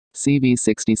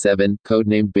CV-67,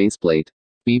 codenamed Baseplate.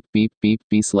 Beep beep beep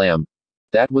B-slam.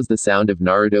 That was the sound of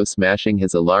Naruto smashing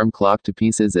his alarm clock to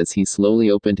pieces as he slowly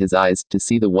opened his eyes to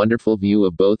see the wonderful view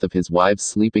of both of his wives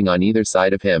sleeping on either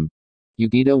side of him.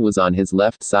 Yugito was on his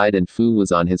left side and Fu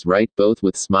was on his right, both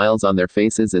with smiles on their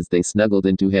faces as they snuggled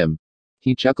into him.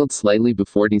 He chuckled slightly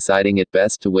before deciding it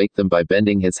best to wake them by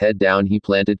bending his head down. He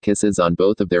planted kisses on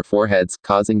both of their foreheads,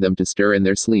 causing them to stir in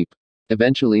their sleep.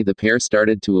 Eventually the pair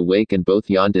started to awake and both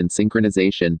yawned in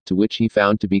synchronization, to which he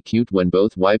found to be cute when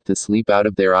both wiped the sleep out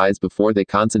of their eyes before they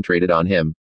concentrated on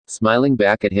him. Smiling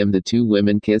back at him, the two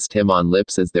women kissed him on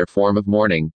lips as their form of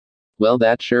mourning. Well,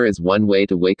 that sure is one way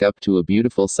to wake up to a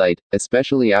beautiful sight,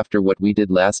 especially after what we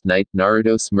did last night.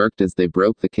 Naruto smirked as they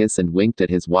broke the kiss and winked at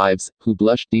his wives, who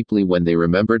blushed deeply when they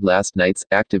remembered last night's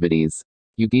activities.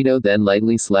 Yugito then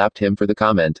lightly slapped him for the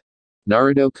comment.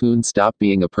 Naruto-kun, stop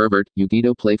being a pervert,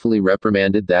 Yugito playfully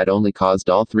reprimanded. That only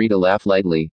caused all three to laugh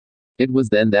lightly. It was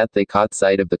then that they caught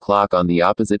sight of the clock on the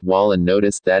opposite wall and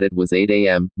noticed that it was 8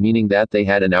 a.m., meaning that they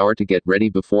had an hour to get ready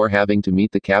before having to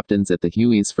meet the captains at the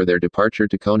Hueys for their departure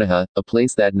to Konoha, a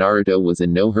place that Naruto was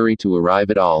in no hurry to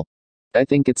arrive at all. I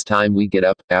think it's time we get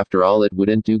up, after all it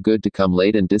wouldn't do good to come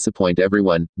late and disappoint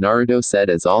everyone, Naruto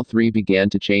said as all three began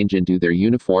to change into their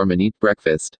uniform and eat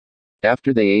breakfast.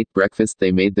 After they ate breakfast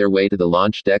they made their way to the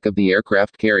launch deck of the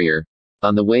aircraft carrier.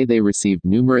 On the way they received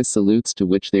numerous salutes, to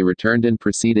which they returned and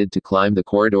proceeded to climb the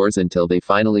corridors until they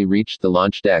finally reached the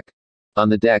launch deck. On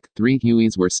the deck, 3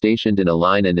 Hueys were stationed in a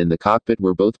line, and in the cockpit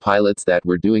were both pilots that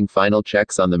were doing final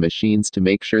checks on the machines to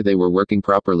make sure they were working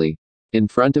properly. In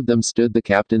front of them stood the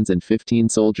captains and 15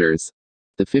 soldiers.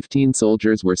 The 15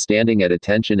 soldiers were standing at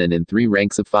attention and in 3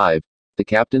 ranks of 5. The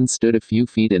captains stood a few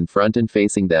feet in front and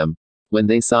facing them. When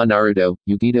they saw Naruto,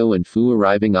 Yugito and Fu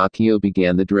arriving, Akio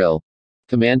began the drill.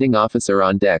 Commanding officer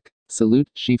on deck. Salute,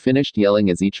 she finished yelling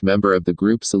as each member of the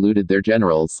group saluted their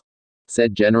generals.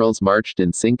 Said generals marched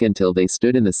in sync until they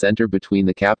stood in the center between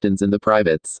the captains and the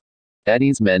privates. At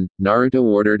ease, men, Naruto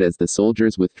ordered as the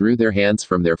soldiers withdrew their hands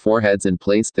from their foreheads and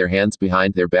placed their hands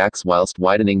behind their backs whilst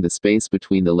widening the space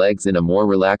between the legs in a more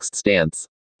relaxed stance.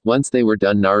 Once they were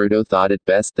done, Naruto thought it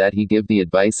best that he give the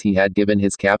advice he had given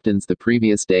his captains the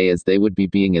previous day, as they would be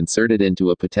being inserted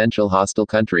into a potential hostile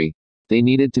country. They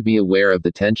needed to be aware of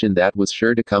the tension that was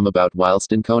sure to come about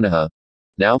whilst in Konoha.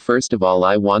 Now, first of all,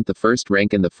 I want the first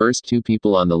rank and the first 2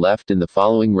 people on the left in the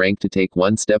following rank to take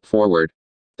 1 step forward.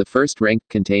 The first rank,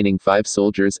 containing 5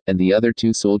 soldiers, and the other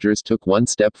 2 soldiers took 1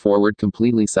 step forward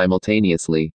completely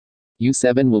simultaneously. You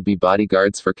 7 will be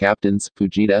bodyguards for captains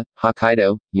Fujita,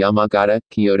 Hokkaido, Yamagata,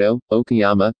 Kyoto,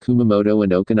 Okayama, Kumamoto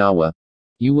and Okinawa.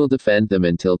 You will defend them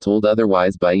until told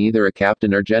otherwise by either a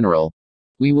captain or general.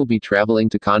 We will be traveling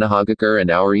to Konohagakure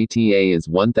and our ETA is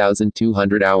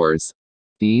 1,200 hours.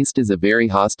 The east is a very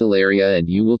hostile area and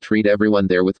you will treat everyone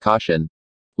there with caution.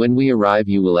 When we arrive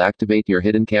you will activate your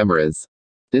hidden cameras.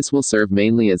 This will serve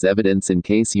mainly as evidence in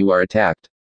case you are attacked.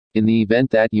 In the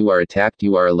event that you are attacked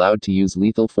you are allowed to use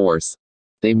lethal force.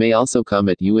 They may also come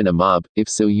at you in a mob, if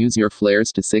so use your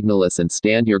flares to signal us and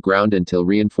stand your ground until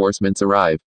reinforcements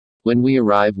arrive. When we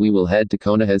arrive we will head to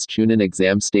Konoha's Chunin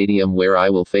Exam Stadium where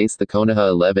I will face the Konoha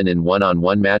 11 in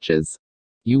one-on-one matches.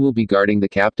 You will be guarding the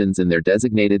captains in their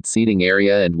designated seating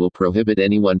area and will prohibit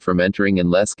anyone from entering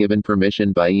unless given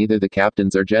permission by either the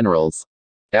captains or generals.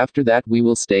 After that we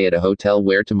will stay at a hotel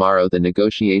where tomorrow the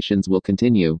negotiations will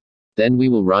continue. Then we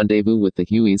will rendezvous with the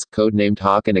Hueys, codenamed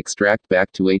Hawk, and extract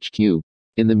back to HQ.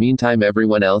 In the meantime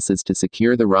everyone else is to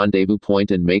secure the rendezvous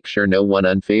point and make sure no one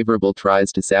unfavorable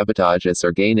tries to sabotage us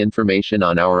or gain information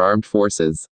on our armed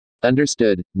forces.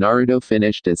 Understood, Naruto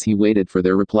finished as he waited for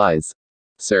their replies.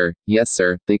 Sir, yes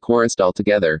sir, they chorused all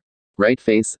together. Right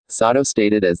face, Sato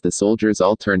stated as the soldiers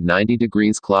all turned 90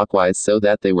 degrees clockwise so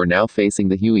that they were now facing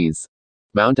the Hueys.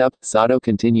 Mount up, Sato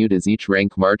continued as each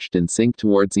rank marched in sync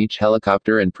towards each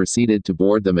helicopter and proceeded to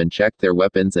board them and check their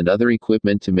weapons and other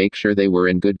equipment to make sure they were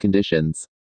in good conditions.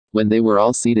 When they were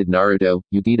all seated, Naruto,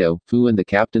 Yugito, Fu and the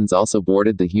captains also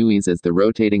boarded the Hueys as the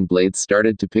rotating blades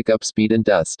started to pick up speed and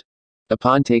dust.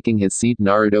 Upon taking his seat,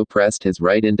 Naruto pressed his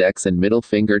right index and middle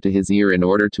finger to his ear in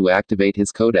order to activate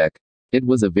his codec. It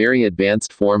was a very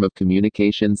advanced form of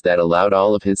communications that allowed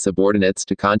all of his subordinates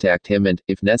to contact him and,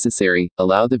 if necessary,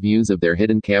 allow the views of their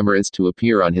hidden cameras to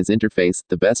appear on his interface.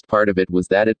 The best part of it was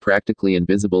that it practically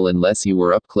invisible unless you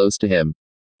were up close to him.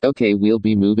 Okay, we'll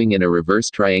be moving in a reverse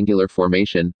triangular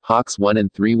formation. Hawks 1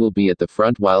 and 3 will be at the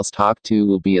front whilst Hawk 2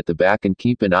 will be at the back, and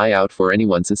keep an eye out for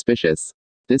anyone suspicious.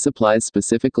 This applies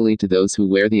specifically to those who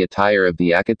wear the attire of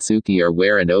the Akatsuki or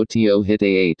wear an OTO hit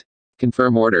A8.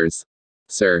 Confirm orders.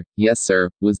 "Sir, yes sir,"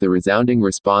 was the resounding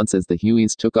response as the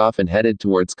Hueys took off and headed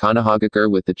towards Konoha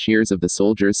with the cheers of the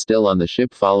soldiers still on the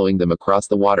ship following them across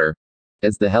the water.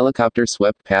 As the helicopter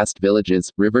swept past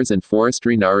villages, rivers and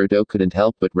forestry, Naruto couldn't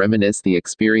help but reminisce the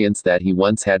experience that he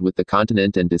once had with the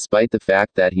continent, and despite the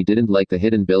fact that he didn't like the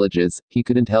hidden villages, he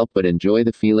couldn't help but enjoy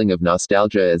the feeling of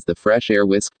nostalgia as the fresh air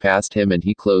whisked past him and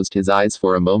he closed his eyes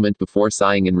for a moment before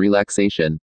sighing in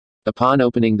relaxation. Upon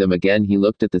opening them again, he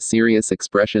looked at the serious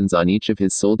expressions on each of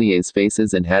his soldier's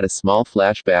faces and had a small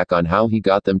flashback on how he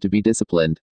got them to be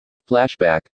disciplined.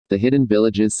 Flashback: the hidden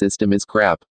villages system is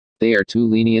crap. They are too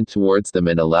lenient towards them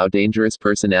and allow dangerous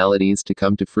personalities to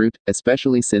come to fruit,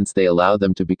 especially since they allow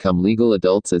them to become legal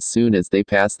adults as soon as they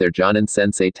pass their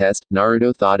Jonin-sensei test,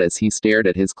 Naruto thought as he stared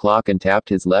at his clock and tapped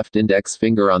his left index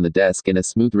finger on the desk in a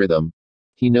smooth rhythm.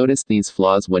 He noticed these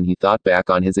flaws when he thought back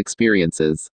on his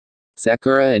experiences.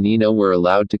 Sakura and Ino were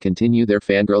allowed to continue their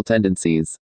fangirl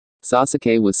tendencies.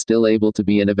 Sasuke was still able to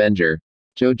be an avenger.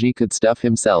 Choji could stuff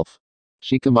himself.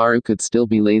 Shikamaru could still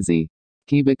be lazy.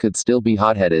 Kiba could still be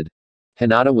hot-headed.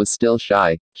 Hinata was still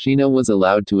shy. Shino was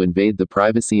allowed to invade the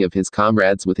privacy of his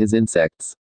comrades with his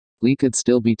insects. Lee could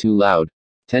still be too loud.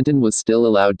 Tenten was still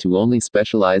allowed to only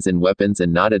specialize in weapons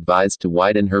and not advised to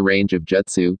widen her range of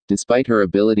jutsu, despite her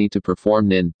ability to perform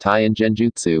nin, tai and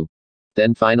genjutsu.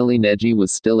 Then finally Neji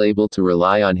was still able to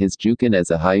rely on his Juken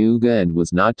as a Hyuga and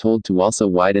was not told to also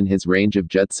widen his range of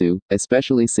jutsu,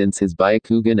 especially since his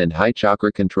Byakugan and high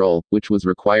chakra control, which was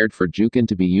required for Juken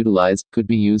to be utilized, could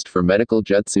be used for medical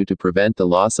jutsu to prevent the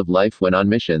loss of life when on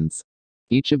missions.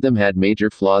 Each of them had major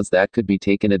flaws that could be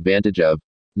taken advantage of.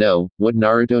 No, what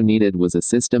Naruto needed was a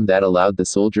system that allowed the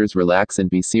soldiers relax and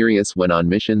be serious when on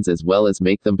missions, as well as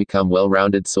make them become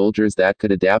well-rounded soldiers that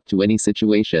could adapt to any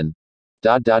situation.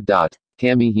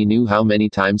 Kami, he knew how many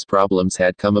times problems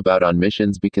had come about on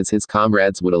missions because his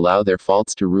comrades would allow their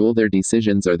faults to rule their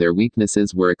decisions or their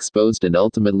weaknesses were exposed and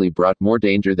ultimately brought more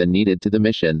danger than needed to the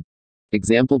mission.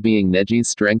 Example being Neji's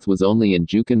strength was only in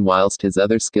Juken whilst his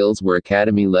other skills were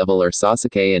academy level, or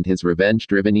Sasuke and his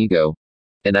revenge-driven ego.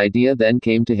 An idea then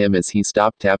came to him as he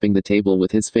stopped tapping the table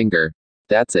with his finger.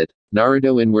 "That's it,"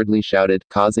 Naruto inwardly shouted,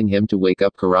 causing him to wake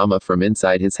up Kurama from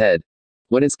inside his head.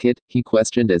 "What is Kit?" he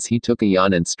questioned as he took a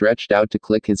yawn and stretched out to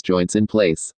click his joints in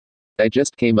place. "I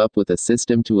just came up with a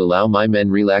system to allow my men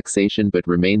relaxation but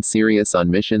remain serious on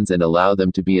missions and allow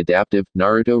them to be adaptive,"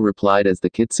 Naruto replied as the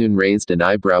Kitsune raised an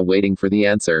eyebrow waiting for the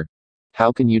answer.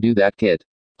 "How can you do that, Kit?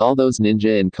 All those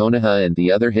ninja in Konoha and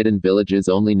the other hidden villages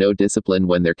only know discipline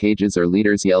when their cages or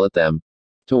leaders yell at them.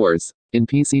 Tours. In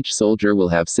peace, each soldier will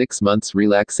have 6 months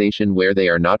relaxation where they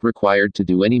are not required to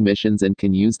do any missions and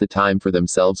can use the time for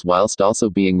themselves whilst also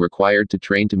being required to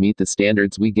train to meet the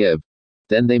standards we give.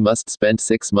 Then they must spend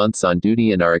 6 months on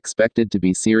duty and are expected to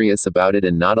be serious about it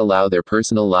and not allow their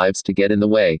personal lives to get in the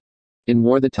way. In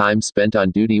war, the time spent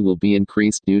on duty will be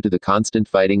increased due to the constant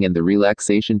fighting and the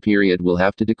relaxation period will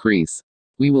have to decrease.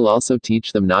 We will also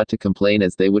teach them not to complain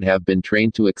as they would have been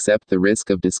trained to accept the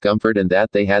risk of discomfort and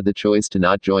that they had the choice to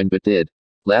not join but did.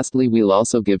 Lastly, we'll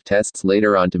also give tests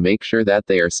later on to make sure that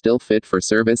they are still fit for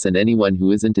service, and anyone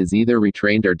who isn't is either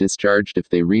retrained or discharged if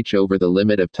they reach over the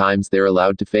limit of times they're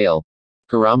allowed to fail."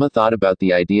 Kurama thought about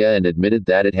the idea and admitted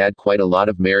that it had quite a lot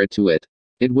of merit to it.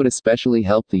 It would especially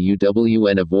help the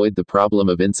UWN avoid the problem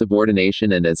of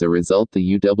insubordination, and as a result the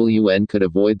UWN could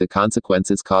avoid the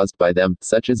consequences caused by them,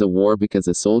 such as a war because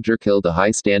a soldier killed a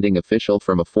high-standing official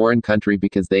from a foreign country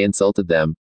because they insulted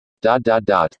them.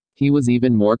 He was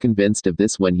even more convinced of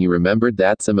this when he remembered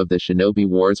that some of the shinobi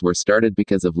wars were started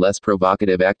because of less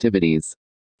provocative activities.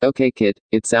 "Okay, Kit,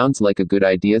 it sounds like a good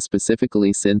idea,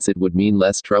 specifically since it would mean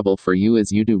less trouble for you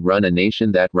as you do run a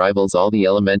nation that rivals all the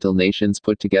elemental nations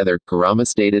put together," Kurama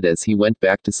stated as he went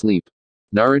back to sleep.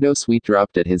 Naruto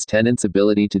sweet-dropped at his tenant's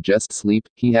ability to just sleep.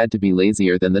 He had to be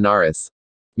lazier than the Naris.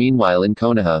 Meanwhile in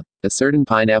Konoha, a certain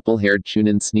pineapple-haired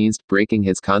Chunin sneezed, breaking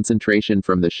his concentration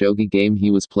from the shogi game he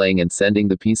was playing and sending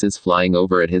the pieces flying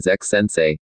over at his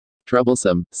ex-sensei.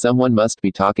 "Troublesome, someone must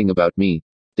be talking about me.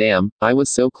 Damn, I was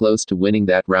so close to winning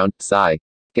that round, sigh.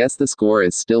 Guess the score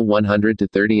is still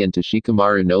 100-30 and to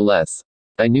Shikamaru no less.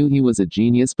 I knew he was a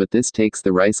genius, but this takes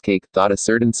the rice cake," thought a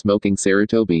certain smoking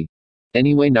Sarutobi.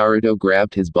 Anyway, Naruto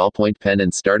grabbed his ballpoint pen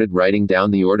and started writing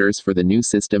down the orders for the new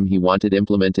system he wanted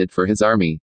implemented for his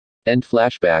army. End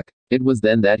flashback. It was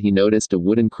then that he noticed a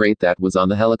wooden crate that was on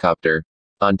the helicopter.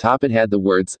 On top it had the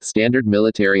words, "Standard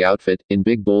Military Outfit," in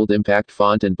big bold impact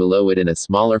font, and below it in a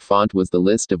smaller font was the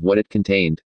list of what it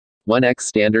contained. 1x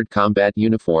Standard Combat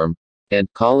Uniform.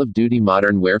 And Call of Duty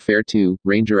Modern Warfare 2,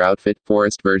 Ranger Outfit,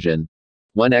 Forest Version.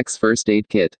 1x First Aid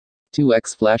Kit.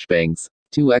 2x Flashbangs.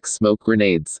 2x Smoke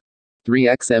Grenades.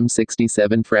 3x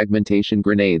M67 fragmentation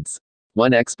grenades.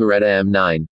 1x Beretta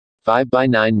M9.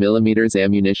 5x9mm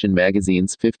ammunition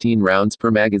magazines 15 rounds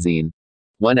per magazine.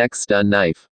 1x stun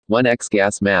knife. 1x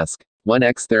gas mask.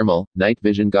 1x thermal, night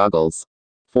vision goggles.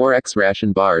 4x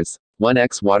ration bars.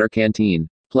 1x water canteen.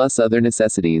 Plus other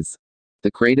necessities. The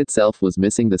crate itself was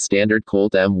missing the standard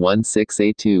Colt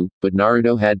M16A2, but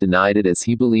Naruto had denied it as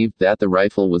he believed that the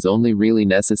rifle was only really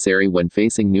necessary when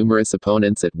facing numerous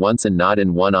opponents at once and not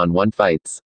in one-on-one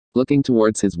fights. Looking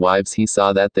towards his wives, he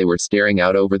saw that they were staring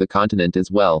out over the continent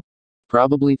as well.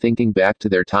 Probably thinking back to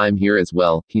their time here as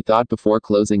well, he thought before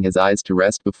closing his eyes to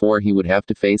rest before he would have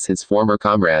to face his former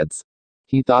comrades.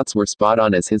 His thoughts were spot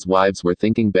on as his wives were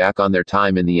thinking back on their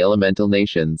time in the elemental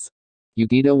nations.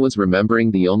 Yugito was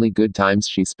remembering the only good times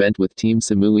she spent with Team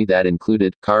Samui that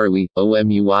included Karui,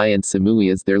 Omui and Samui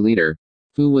as their leader.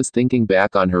 Fu was thinking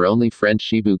back on her only friend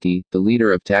Shibuki, the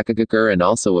leader of Takagakure and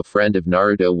also a friend of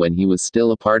Naruto when he was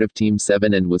still a part of Team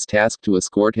 7 and was tasked to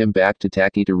escort him back to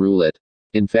Taki to rule it.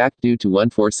 In fact, due to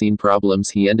unforeseen problems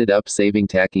he ended up saving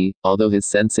Taki, although his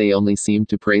sensei only seemed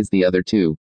to praise the other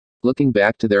two. Looking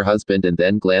back to their husband and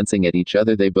then glancing at each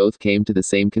other, they both came to the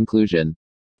same conclusion.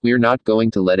 We're not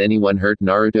going to let anyone hurt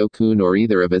Naruto-kun or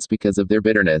either of us because of their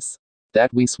bitterness.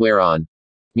 That we swear on.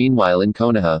 Meanwhile in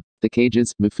Konoha, the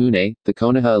cages, Mifune, the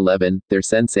Konoha 11, their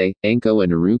sensei, Anko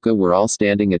and Iruka were all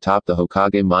standing atop the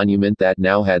Hokage monument that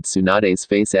now had Tsunade's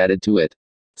face added to it.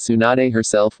 Tsunade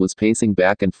herself was pacing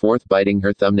back and forth biting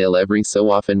her thumbnail every so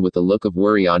often with a look of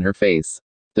worry on her face.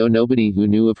 Though nobody who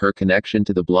knew of her connection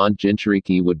to the blonde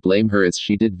Jinchuriki would blame her as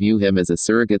she did view him as a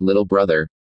surrogate little brother.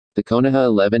 The Konoha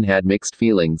 11 had mixed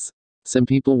feelings. Some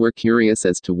people were curious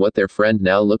as to what their friend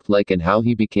now looked like and how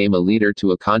he became a leader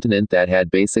to a continent that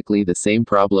had basically the same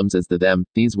problems as them.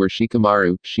 These were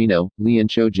Shikamaru, Shino, Lee and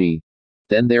Choji.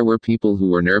 Then there were people who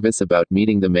were nervous about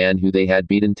meeting the man who they had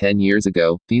beaten 10 years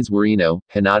ago. These were Ino,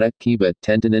 Hinata, Kiba,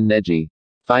 Tenten and Neji.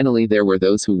 Finally there were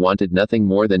those who wanted nothing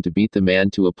more than to beat the man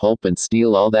to a pulp and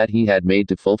steal all that he had made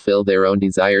to fulfill their own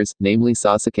desires, namely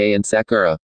Sasuke and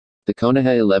Sakura. The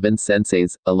Konoha 11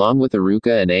 senseis, along with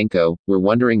Iruka and Anko, were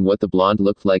wondering what the blonde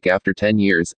looked like after 10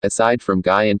 years, aside from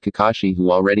Guy and Kakashi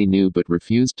who already knew but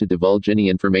refused to divulge any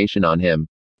information on him.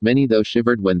 Many though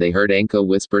shivered when they heard Anko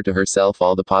whisper to herself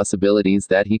all the possibilities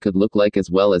that he could look like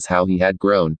as well as how he had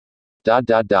grown.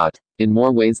 In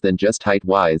more ways than just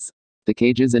height-wise. The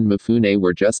cages and Mifune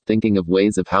were just thinking of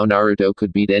ways of how Naruto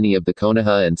could beat any of the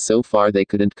Konoha and so far they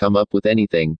couldn't come up with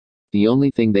anything. The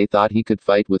only thing they thought he could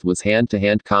fight with was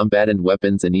hand-to-hand combat and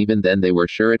weapons, and even then they were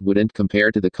sure it wouldn't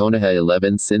compare to the Konoha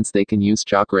 11 since they can use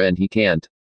chakra and he can't.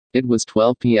 It was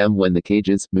 12 p.m. when the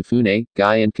cages, Mifune,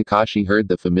 Guy and Kakashi heard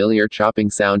the familiar chopping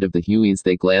sound of the Hueys.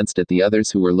 They glanced at the others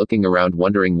who were looking around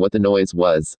wondering what the noise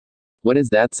was. What is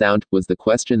that sound, was the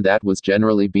question that was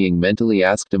generally being mentally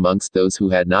asked amongst those who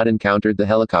had not encountered the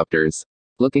helicopters.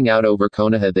 Looking out over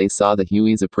Konoha they saw the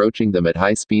Hueys approaching them at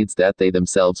high speeds that they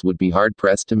themselves would be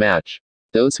hard-pressed to match.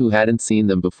 Those who hadn't seen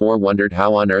them before wondered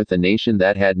how on earth a nation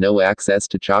that had no access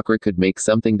to chakra could make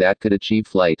something that could achieve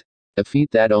flight. A feat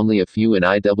that only a few in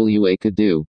IWA could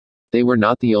do. They were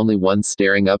not the only ones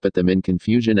staring up at them in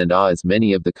confusion and awe, as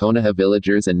many of the Konoha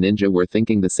villagers and ninja were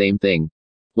thinking the same thing.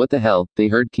 What the hell, they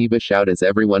heard Kiba shout as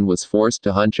everyone was forced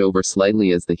to hunch over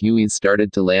slightly as the Hueys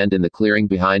started to land in the clearing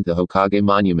behind the Hokage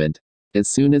monument. As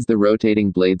soon as the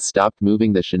rotating blades stopped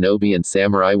moving, the shinobi and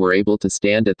samurai were able to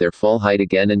stand at their full height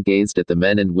again and gazed at the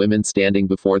men and women standing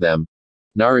before them.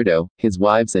 Naruto, his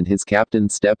wives and his captain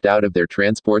stepped out of their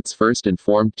transports first and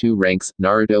formed two ranks,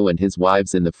 Naruto and his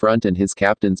wives in the front and his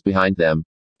captains behind them.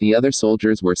 The other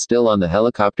soldiers were still on the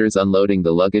helicopters unloading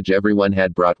the luggage everyone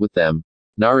had brought with them.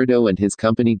 Naruto and his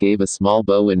company gave a small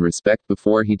bow in respect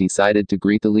before he decided to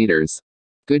greet the leaders.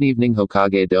 Good evening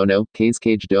Hokage Dono,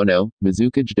 Kazekage Dono,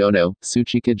 Mizukage Dono,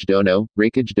 Tsuchikage Dono,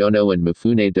 Reikage Dono and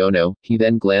Mifune Dono. He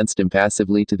then glanced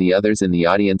impassively to the others in the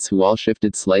audience who all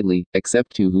shifted slightly,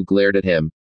 except two who glared at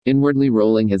him. Inwardly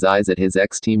rolling his eyes at his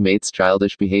ex-teammates'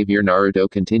 childish behavior, Naruto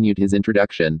continued his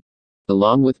introduction.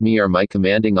 Along with me are my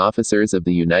commanding officers of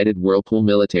the United Whirlpool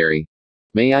Military.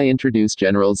 May I introduce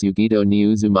Generals Yugito ni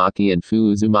Uzumaki and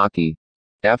Fu Uzumaki.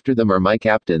 After them are my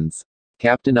captains.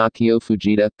 Captain Akio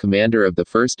Fujita, commander of the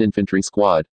 1st Infantry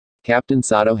Squad. Captain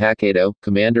Sato Hakedo,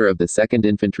 commander of the 2nd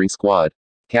Infantry Squad.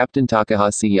 Captain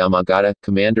Takahashi Yamagata,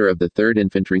 commander of the 3rd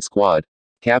Infantry Squad.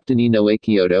 Captain Inoue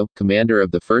Kyoto, commander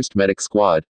of the 1st Medic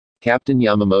Squad. Captain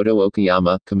Yamamoto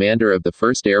Okayama, commander of the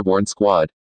 1st Airborne Squad.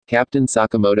 Captain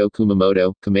Sakamoto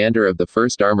Kumamoto, commander of the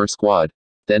 1st Armor Squad.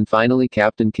 Then finally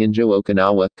Captain Kinjo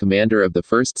Okinawa, commander of the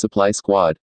 1st Supply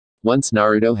Squad. Once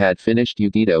Naruto had finished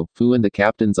Yugito, Fu and the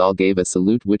captains all gave a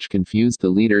salute which confused the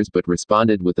leaders but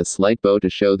responded with a slight bow to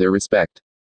show their respect.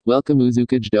 Welcome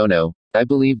Uzukage Dono. I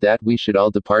believe that we should all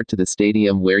depart to the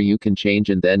stadium where you can change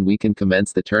and then we can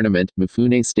commence the tournament,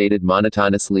 Mifune stated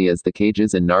monotonously as the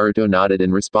cages and Naruto nodded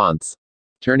in response.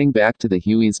 Turning back to the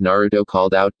Hueys, Naruto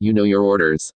called out, "You know your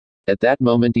orders." At that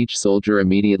moment each soldier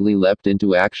immediately leapt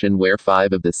into action where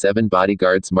 5 of the 7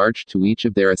 bodyguards marched to each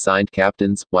of their assigned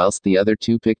captains, whilst the other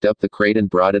 2 picked up the crate and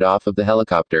brought it off of the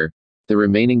helicopter. The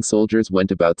remaining soldiers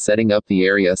went about setting up the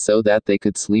area so that they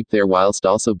could sleep there whilst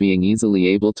also being easily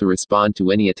able to respond to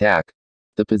any attack.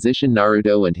 The position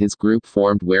Naruto and his group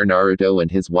formed where Naruto and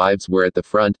his wives were at the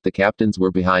front, the captains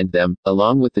were behind them,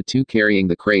 along with the 2 carrying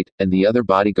the crate, and the other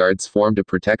bodyguards formed a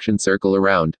protection circle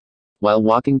around. While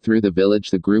walking through the village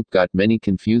the group got many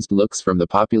confused looks from the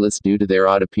populace due to their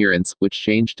odd appearance, which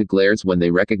changed to glares when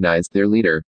they recognized their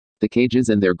leader. The cages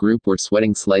and their group were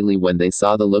sweating slightly when they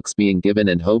saw the looks being given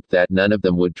and hoped that none of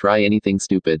them would try anything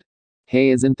stupid.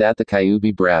 Hey, isn't that the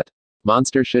Kyuubi brat?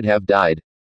 Monster should have died.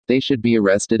 They should be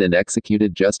arrested and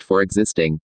executed just for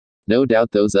existing. No doubt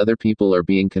those other people are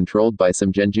being controlled by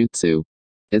some genjutsu.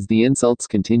 As the insults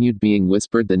continued being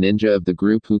whispered, the ninja of the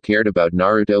group who cared about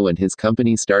Naruto and his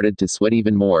company started to sweat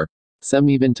even more. Some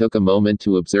even took a moment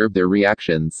to observe their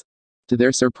reactions. To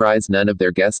their surprise, none of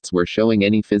their guests were showing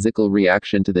any physical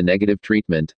reaction to the negative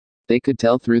treatment. They could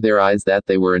tell through their eyes that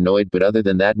they were annoyed, but other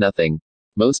than that nothing.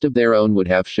 Most of their own would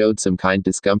have showed some kind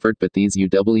discomfort, but these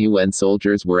UWN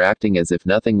soldiers were acting as if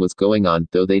nothing was going on,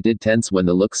 though they did tense when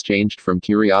the looks changed from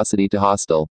curiosity to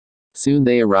hostile. Soon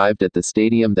they arrived at the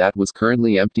stadium that was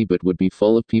currently empty but would be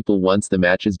full of people once the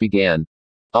matches began.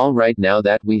 All right, now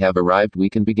that we have arrived we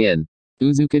can begin.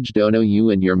 Uzukage Dono,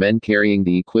 you and your men carrying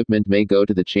the equipment may go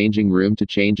to the changing room to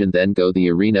change and then go the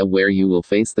arena where you will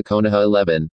face the Konoha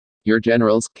 11. Your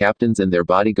generals, captains and their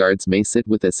bodyguards may sit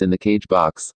with us in the cage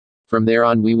box. From there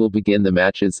on we will begin the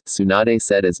matches, Tsunade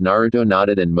said as Naruto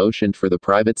nodded and motioned for the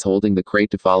privates holding the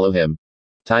crate to follow him.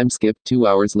 Time skip 2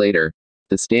 hours later.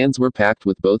 The stands were packed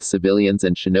with both civilians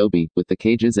and shinobi, with the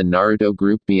cages and Naruto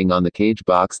group being on the cage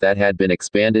box that had been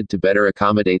expanded to better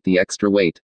accommodate the extra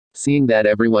weight. Seeing that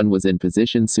everyone was in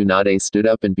position, Tsunade stood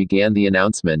up and began the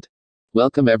announcement.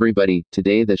 Welcome everybody,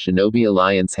 today the Shinobi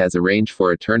Alliance has arranged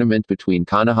for a tournament between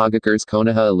Konohagakure's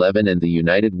Konoha 11 and the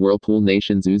United Whirlpool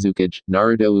Nation's Uzukage,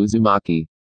 Naruto Uzumaki.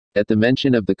 At the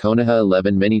mention of the Konoha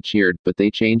 11 many cheered, but they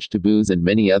changed to boos and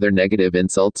many other negative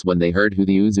insults when they heard who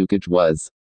the Uzukage was.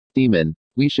 Demon.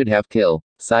 We should have kill.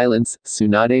 Silence,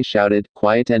 Tsunade shouted,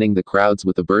 quietening the crowds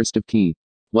with a burst of ki.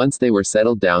 Once they were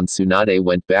settled down, Tsunade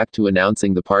went back to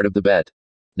announcing the part of the bet.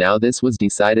 Now this was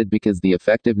decided because the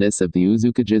effectiveness of the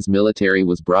Uzukage's military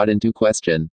was brought into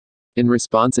question. In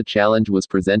response a challenge was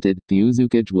presented, the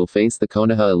Uzukage will face the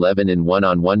Konoha 11 in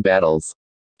one-on-one battles.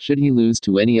 Should he lose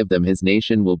to any of them his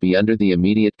nation will be under the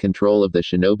immediate control of the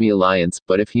Shinobi Alliance,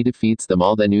 but if he defeats them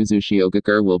all then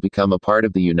Uzushiogakure will become a part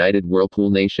of the United Whirlpool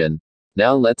Nation.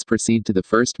 Now let's proceed to the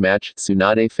first match,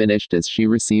 Tsunade finished as she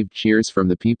received cheers from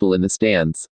the people in the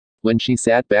stands. When she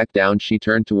sat back down she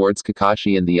turned towards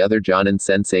Kakashi and the other Jonin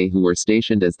sensei who were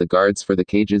stationed as the guards for the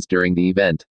cages during the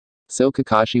event. So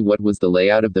Kakashi, what was the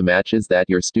layout of the matches that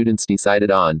your students decided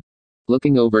on?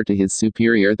 Looking over to his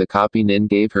superior, the copy nin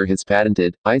gave her his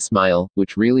patented, eye smile,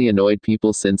 which really annoyed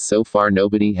people since so far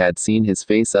nobody had seen his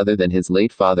face other than his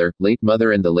late father, late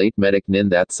mother and the late medic nin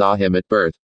that saw him at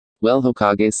birth. Well,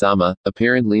 Hokage-sama,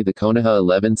 apparently the Konoha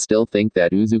 11 still think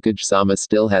that Uzukage-sama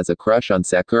still has a crush on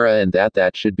Sakura and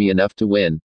that should be enough to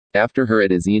win. After her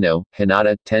it is Ino,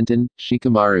 Hinata, Tenten,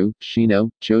 Shikamaru,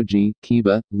 Shino, Choji,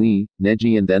 Kiba, Lee,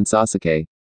 Neji and then Sasuke.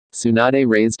 Tsunade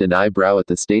raised an eyebrow at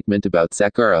the statement about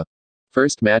Sakura.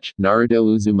 First match,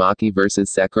 Naruto Uzumaki vs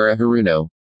Sakura Haruno.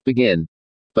 Begin.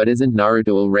 But isn't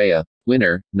Naruto Uraya?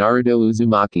 Winner, Naruto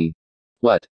Uzumaki.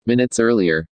 What? Minutes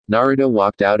earlier. Naruto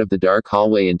walked out of the dark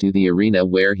hallway into the arena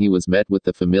where he was met with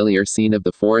the familiar scene of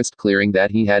the forest clearing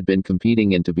that he had been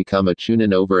competing in to become a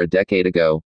chunin over a decade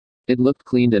ago. It looked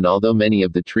cleaned and although many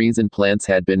of the trees and plants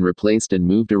had been replaced and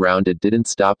moved around it didn't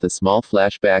stop the small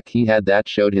flashback he had that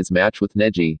showed his match with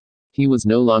Neji. He was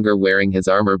no longer wearing his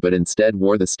armor but instead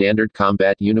wore the standard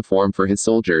combat uniform for his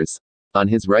soldiers. On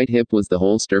his right hip was the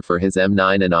holster for his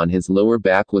M9 and on his lower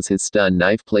back was his stun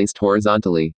knife placed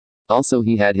horizontally. Also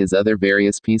he had his other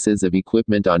various pieces of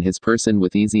equipment on his person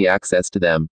with easy access to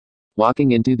them.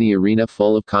 Walking into the arena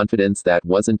full of confidence that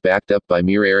wasn't backed up by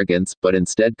mere arrogance but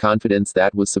instead confidence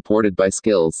that was supported by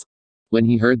skills. When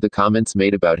he heard the comments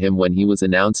made about him when he was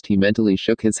announced he mentally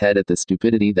shook his head at the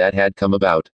stupidity that had come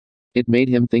about. It made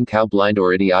him think how blind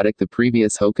or idiotic the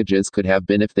previous Hokages could have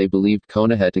been if they believed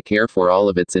Konoha to care for all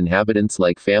of its inhabitants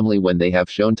like family when they have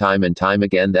shown time and time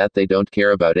again that they don't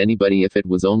care about anybody if it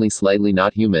was only slightly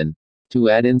not human. To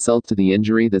add insult to the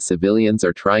injury, the civilians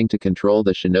are trying to control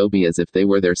the shinobi as if they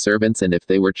were their servants, and if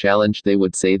they were challenged they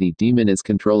would say the demon is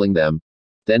controlling them.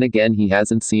 Then again, he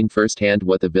hasn't seen firsthand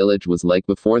what the village was like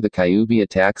before the Kyuubi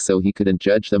attack, so he couldn't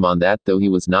judge them on that, though he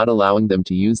was not allowing them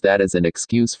to use that as an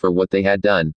excuse for what they had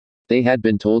done. They had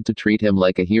been told to treat him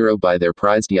like a hero by their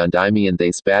prized Yondaime and they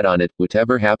spat on it.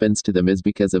 Whatever happens to them is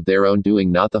because of their own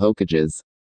doing, not the Hokages.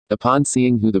 Upon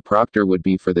seeing who the proctor would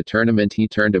be for the tournament, he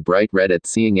turned a bright red at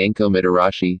seeing Anko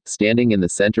Mitarashi, standing in the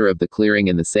center of the clearing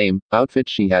in the same outfit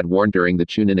she had worn during the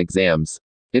Chunin exams.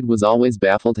 It was always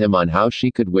baffled him on how she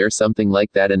could wear something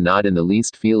like that and not in the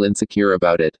least feel insecure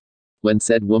about it. When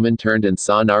said woman turned and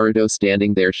saw Naruto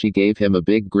standing there, she gave him a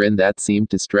big grin that seemed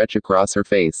to stretch across her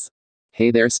face. Hey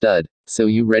there, stud. So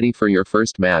you ready for your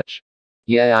first match?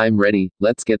 Yeah, I'm ready.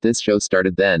 Let's get this show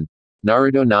started then.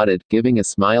 Naruto nodded, giving a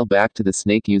smile back to the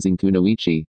snake using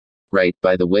kunoichi. Right,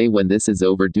 by the way, when this is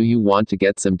over, do you want to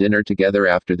get some dinner together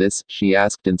after this? She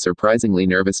asked in surprisingly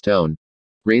nervous tone.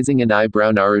 Raising an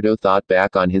eyebrow, Naruto thought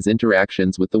back on his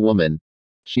interactions with the woman.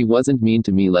 She wasn't mean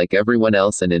to me like everyone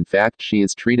else, and in fact she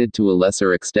is treated to a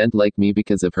lesser extent like me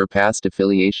because of her past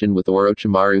affiliation with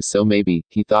Orochimaru, so maybe,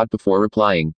 he thought before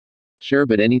replying. Sure,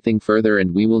 but anything further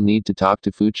and we will need to talk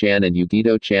to Fu-chan and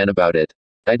Yugito-chan about it.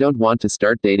 I don't want to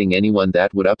start dating anyone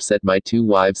that would upset my two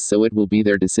wives, so it will be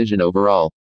their decision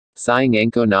overall. Sighing,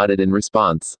 Anko nodded in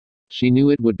response. She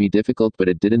knew it would be difficult, but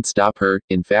it didn't stop her.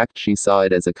 In fact, she saw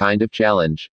it as a kind of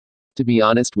challenge. To be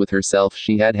honest with herself,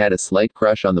 she had had a slight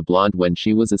crush on the blonde when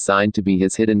she was assigned to be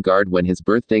his hidden guard when his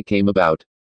birthday came about.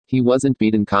 He wasn't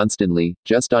beaten constantly,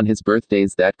 just on his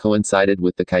birthdays that coincided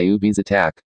with the Kyuubi's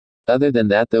attack. Other than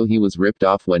that, though, he was ripped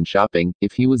off when shopping,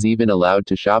 if he was even allowed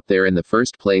to shop there in the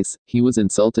first place. He was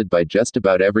insulted by just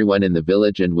about everyone in the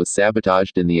village and was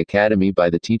sabotaged in the academy by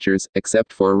the teachers,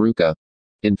 except for Iruka.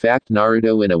 In fact,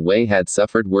 Naruto in a way had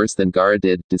suffered worse than Gaara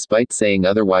did, despite saying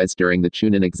otherwise during the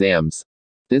Chunin exams.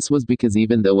 This was because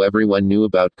even though everyone knew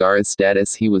about Gaara's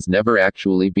status, he was never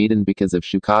actually beaten because of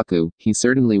Shukaku. He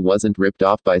certainly wasn't ripped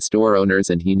off by store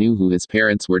owners, and he knew who his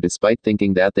parents were despite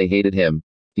thinking that they hated him.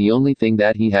 The only thing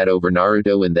that he had over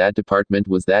Naruto in that department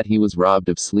was that he was robbed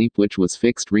of sleep, which was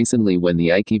fixed recently when the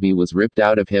Aikibi was ripped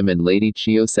out of him and Lady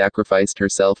Chiyo sacrificed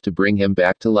herself to bring him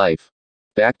back to life.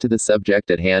 Back to the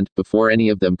subject at hand, before any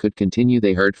of them could continue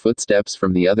they heard footsteps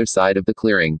from the other side of the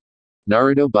clearing.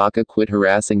 Naruto Baka, quit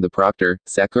harassing the proctor,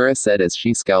 Sakura said as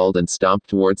she scowled and stomped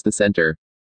towards the center.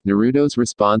 Naruto's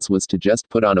response was to just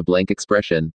put on a blank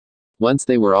expression. Once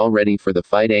they were all ready for the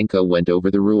fight, Anko went over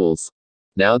the rules.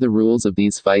 Now the rules of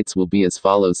these fights will be as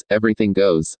follows: everything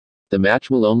goes. The match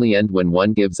will only end when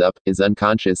one gives up, is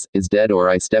unconscious, is dead, or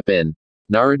I step in.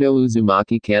 Naruto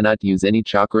Uzumaki cannot use any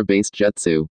chakra-based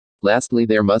jutsu. Lastly,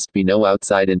 there must be no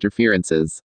outside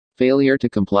interferences. Failure to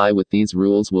comply with these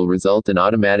rules will result in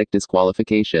automatic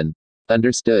disqualification.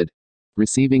 Understood.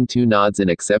 Receiving two nods in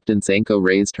acceptance, Anko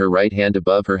raised her right hand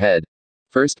above her head.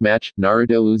 First match,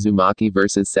 Naruto Uzumaki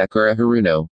vs Sakura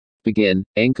Haruno. Begin.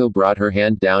 Anko brought her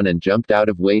hand down and jumped out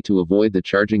of way to avoid the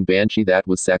charging banshee that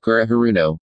was Sakura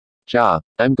Haruno. Cha,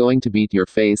 I'm going to beat your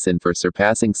face in for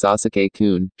surpassing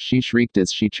Sasuke-kun, she shrieked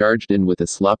as she charged in with a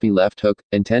sloppy left hook,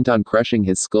 intent on crushing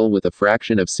his skull with a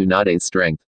fraction of Tsunade's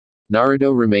strength.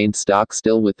 Naruto remained stock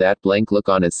still with that blank look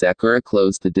on as Sakura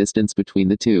closed the distance between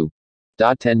the two.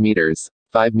 10 meters.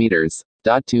 5 meters.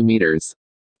 2 meters.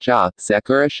 Cha,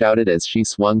 Sakura shouted as she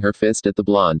swung her fist at the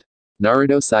blonde.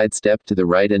 Naruto sidestepped to the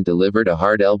right and delivered a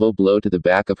hard elbow blow to the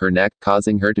back of her neck,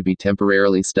 causing her to be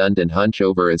temporarily stunned and hunch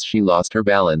over as she lost her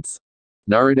balance.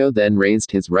 Naruto then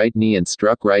raised his right knee and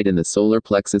struck right in the solar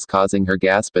plexus, causing her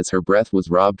gasp as her breath was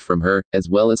robbed from her, as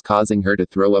well as causing her to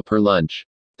throw up her lunch.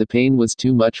 The pain was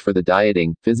too much for the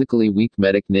dieting, physically weak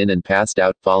medic Nin and passed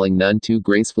out, falling none too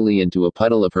gracefully into a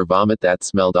puddle of her vomit that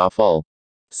smelled awful.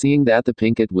 Seeing that the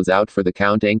pinkett was out for the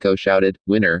count, Anko shouted,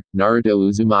 "Winner, Naruto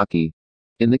Uzumaki."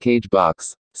 In the cage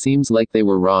box. Seems like they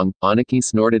were wrong, Aniki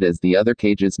snorted as the other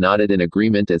cages nodded in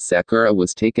agreement as Sakura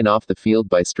was taken off the field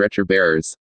by stretcher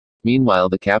bearers. Meanwhile,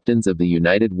 the captains of the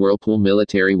United Whirlpool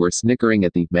military were snickering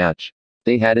at the match.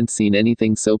 They hadn't seen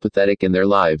anything so pathetic in their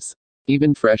lives.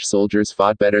 Even fresh soldiers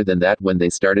fought better than that when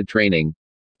they started training.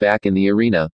 Back in the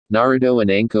arena, Naruto and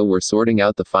Anko were sorting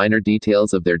out the finer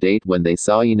details of their date when they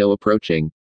saw Ino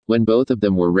approaching. When both of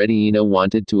them were ready, Ino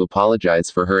wanted to apologize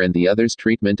for her and the other's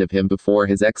treatment of him before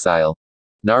his exile.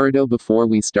 Naruto, before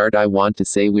we start, I want to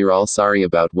say we're all sorry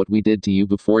about what we did to you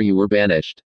before you were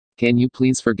banished. Can you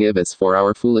please forgive us for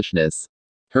our foolishness?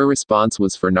 Her response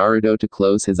was for Naruto to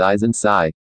close his eyes and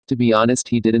sigh. To be honest,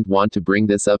 he didn't want to bring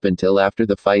this up until after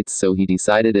the fights, so he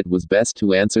decided it was best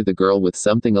to answer the girl with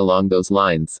something along those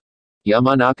lines.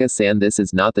 Yamanaka-san, this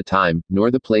is not the time,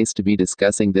 nor the place to be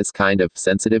discussing this kind of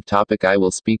sensitive topic. I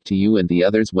will speak to you and the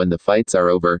others when the fights are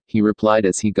over, he replied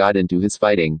as he got into his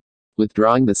fighting.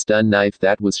 Withdrawing the stun knife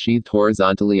that was sheathed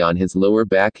horizontally on his lower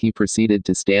back, he proceeded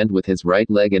to stand with his right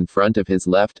leg in front of his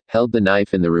left, held the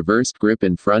knife in the reversed grip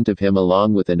in front of him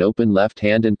along with an open left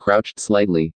hand and crouched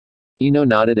slightly. Ino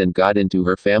nodded and got into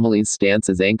her family's stance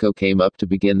as Anko came up to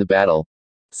begin the battle.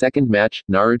 Second match,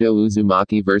 Naruto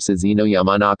Uzumaki vs Ino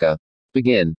Yamanaka.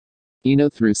 Begin. Ino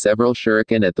threw several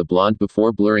shuriken at the blonde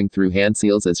before blurring through hand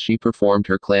seals as she performed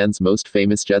her clan's most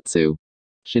famous jutsu.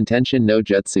 Shintenshin no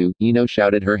Jutsu, Ino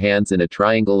shouted, her hands in a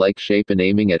triangle-like shape and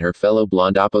aiming at her fellow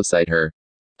blonde opposite her.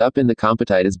 Up in the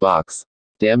competitor's box.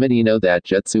 Damn it, Ino, that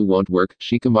jutsu won't work,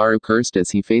 Shikamaru cursed as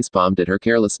he facepalmed at her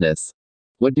carelessness.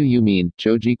 What do you mean?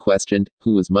 Choji questioned,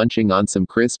 who was munching on some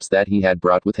crisps that he had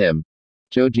brought with him.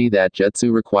 Choji, that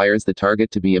jutsu requires the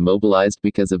target to be immobilized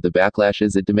because of the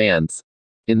backlashes it demands.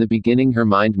 In the beginning her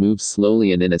mind moves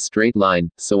slowly and in a straight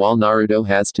line, so all Naruto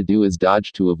has to do is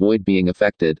dodge to avoid being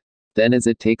affected. Then as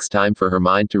it takes time for her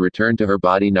mind to return to her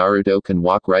body, Naruto can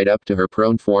walk right up to her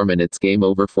prone form and it's game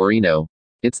over for Ino.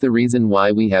 It's the reason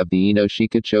why we have the Ino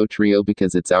Shikacho trio,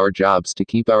 because it's our jobs to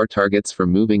keep our targets from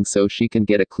moving so she can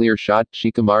get a clear shot,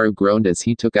 Shikamaru groaned as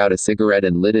he took out a cigarette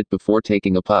and lit it before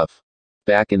taking a puff.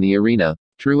 Back in the arena.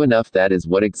 True enough, that is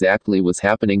what exactly was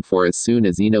happening, for as soon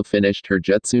as Ino finished her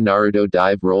jutsu, Naruto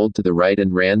dive rolled to the right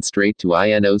and ran straight to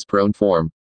Ino's prone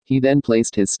form. He then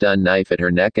placed his stun knife at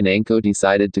her neck and Anko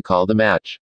decided to call the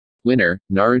match. Winner,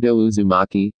 Naruto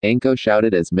Uzumaki, Anko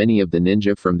shouted as many of the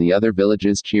ninja from the other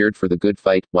villages cheered for the good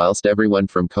fight, whilst everyone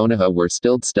from Konoha were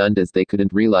still stunned as they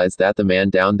couldn't realize that the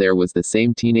man down there was the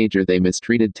same teenager they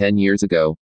mistreated 10 years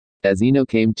ago. As Ino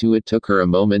came to, it took her a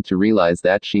moment to realize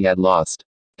that she had lost.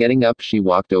 Getting up, she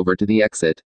walked over to the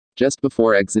exit. Just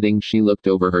before exiting, she looked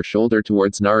over her shoulder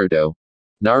towards Naruto.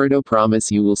 Naruto,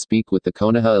 promise you will speak with the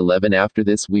Konoha 11 after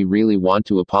this. We really want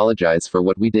to apologize for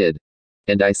what we did.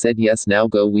 And I said yes, now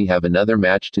go, we have another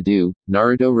match to do,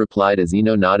 Naruto replied as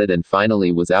Ino nodded and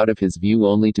finally was out of his view,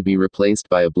 only to be replaced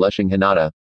by a blushing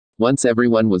Hinata. Once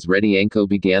everyone was ready, Anko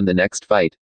began the next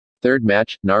fight. Third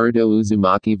match, Naruto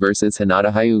Uzumaki vs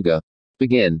Hinata Hyuga.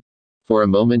 Begin. For a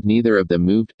moment neither of them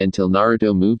moved, until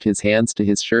Naruto moved his hands to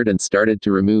his shirt and started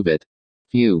to remove it.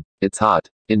 Phew, it's hot.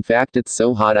 In fact, it's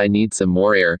so hot I need some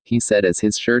more air, he said as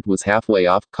his shirt was halfway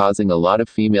off, causing a lot of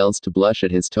females to blush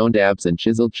at his toned abs and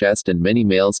chiseled chest and many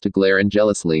males to glare in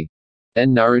jealously.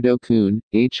 And Naruto-kun,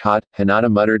 hot, Hinata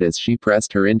muttered as she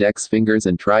pressed her index fingers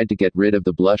and tried to get rid of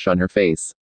the blush on her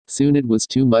face. Soon it was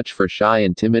too much for shy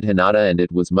and timid Hinata, and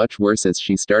it was much worse as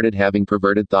she started having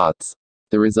perverted thoughts.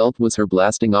 The result was her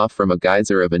blasting off from a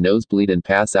geyser of a nosebleed and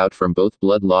pass out from both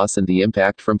blood loss and the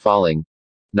impact from falling.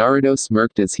 Naruto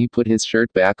smirked as he put his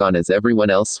shirt back on as everyone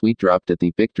else sweet dropped at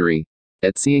the victory.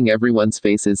 At seeing everyone's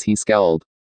faces, he scowled.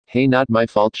 Hey, not my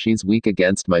fault she's weak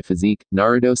against my physique,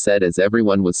 Naruto said as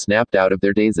everyone was snapped out of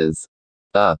their dazes.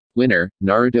 Winner,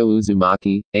 Naruto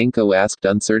Uzumaki, Anko asked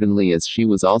uncertainly as she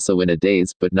was also in a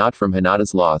daze, but not from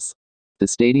Hinata's loss. The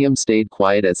stadium stayed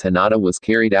quiet as Hinata was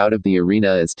carried out of the arena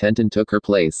as Tenten took her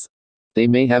place. They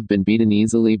may have been beaten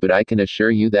easily, but I can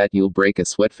assure you that you'll break a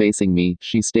sweat facing me,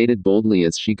 she stated boldly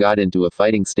as she got into a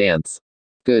fighting stance.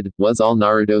 Good, was all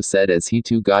Naruto said as he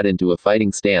too got into a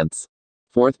fighting stance.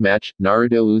 Fourth match,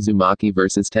 Naruto Uzumaki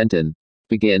vs Tenten.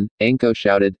 Begin, Anko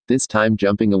shouted, this time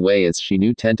jumping away as she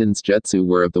knew Tenten's jutsu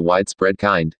were of the widespread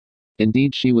kind.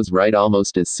 Indeed, she was right.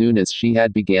 Almost as soon as she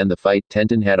had began the fight,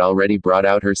 Tenten had already brought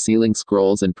out her sealing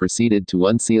scrolls and proceeded to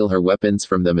unseal her weapons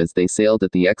from them as they sailed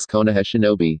at the ex-Konoha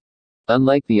shinobi.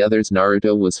 Unlike the others,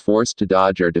 Naruto was forced to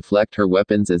dodge or deflect her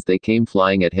weapons as they came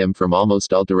flying at him from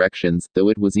almost all directions, though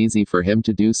it was easy for him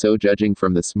to do so judging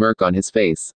from the smirk on his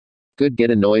face. Good,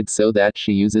 get annoyed so that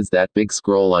she uses that big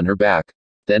scroll on her back.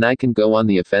 Then I can go on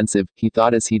the offensive, he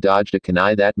thought as he dodged a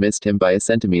kunai that missed him by a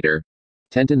centimeter.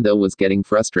 Tenten though was getting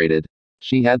frustrated.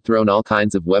 She had thrown all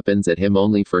kinds of weapons at him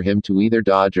only for him to either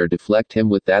dodge or deflect him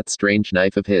with that strange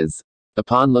knife of his.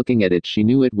 Upon looking at it, she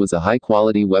knew it was a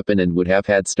high-quality weapon and would have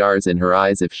had stars in her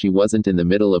eyes if she wasn't in the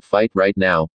middle of fight right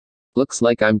now. Looks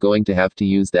like I'm going to have to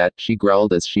use that, she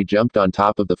growled as she jumped on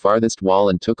top of the farthest wall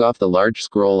and took off the large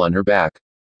scroll on her back.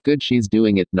 Good, she's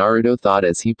doing it, Naruto thought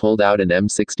as he pulled out an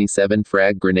M67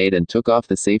 frag grenade and took off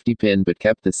the safety pin but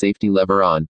kept the safety lever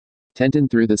on.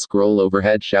 Tenten threw the scroll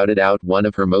overhead, shouted out one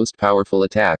of her most powerful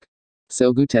attack.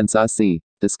 Sogu Tensasi.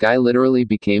 The sky literally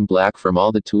became black from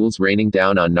all the tools raining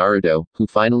down on Naruto, who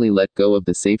finally let go of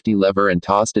the safety lever and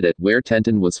tossed it at where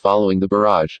Tenten was following the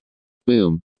barrage.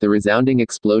 Boom. The resounding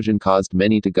explosion caused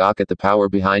many to gawk at the power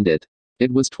behind it.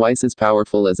 It was twice as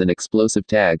powerful as an explosive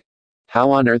tag.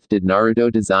 How on earth did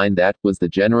Naruto design that, was the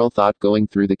general thought going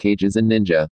through the cages and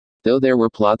ninja. Though there were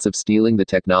plots of stealing the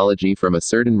technology from a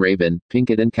certain Raven,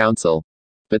 Pinkett and Council.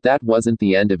 But that wasn't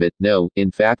the end of it, no, in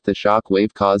fact the shock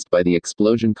wave caused by the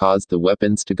explosion caused the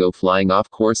weapons to go flying off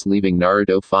course, leaving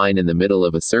Naruto fine in the middle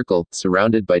of a circle,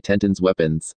 surrounded by Tenten's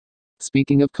weapons.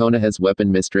 Speaking of Konoha's weapon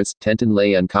mistress, Tenten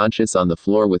lay unconscious on the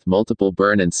floor with multiple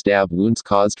burn and stab wounds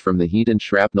caused from the heat and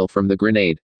shrapnel from the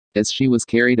grenade. As she was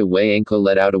carried away, Anko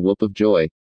let out a whoop of joy.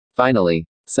 Finally,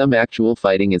 some actual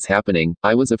fighting is happening.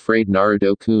 I was afraid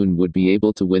Naruto-kun would be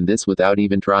able to win this without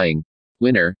even trying.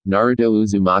 Winner, Naruto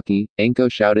Uzumaki, Anko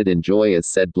shouted in joy as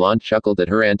said blonde chuckled at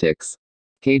her antics.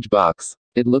 Cage box.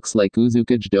 It looks like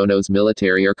Uzukage Dono's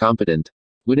military are competent.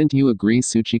 Wouldn't you agree?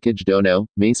 Tsuchikage Dono,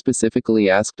 Mei specifically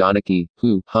asked Anaki,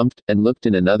 who humped and looked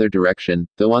in another direction,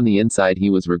 though on the inside he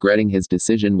was regretting his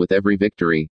decision with every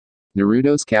victory.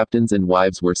 Naruto's captains and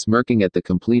wives were smirking at the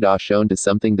complete awe shown to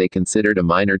something they considered a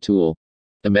minor tool.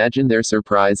 Imagine their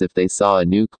surprise if they saw a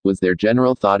nuke, was their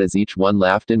general thought as each one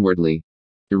laughed inwardly.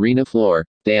 Arena floor.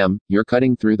 Damn, you're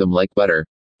cutting through them like butter.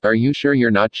 Are you sure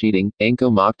you're not cheating? Anko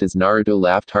mocked as Naruto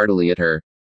laughed heartily at her.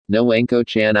 No,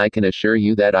 Anko-chan, I can assure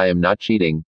you that I am not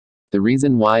cheating. The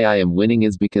reason why I am winning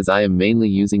is because I am mainly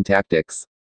using tactics.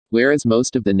 Whereas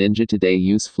most of the ninja today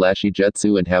use flashy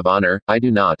jutsu and have honor, I do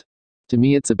not. To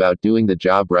me it's about doing the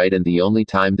job right, and the only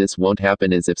time this won't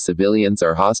happen is if civilians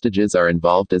or hostages are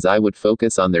involved, as I would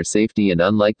focus on their safety, and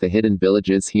unlike the hidden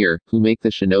villages here, who make the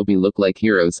shinobi look like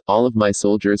heroes, all of my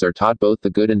soldiers are taught both the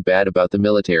good and bad about the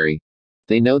military.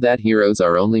 They know that heroes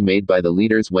are only made by the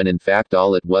leaders, when in fact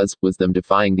all it was them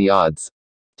defying the odds.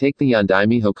 Take the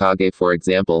Yondaime Hokage for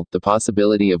example. The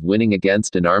possibility of winning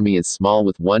against an army is small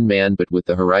with one man, but with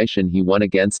the Hiraishin he won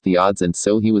against the odds, and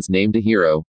so he was named a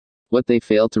hero. What they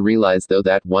fail to realize though,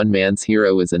 that one man's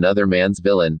hero is another man's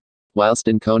villain. Whilst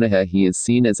in Konoha he is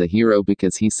seen as a hero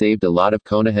because he saved a lot of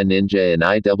Konoha ninja, in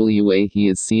IWA he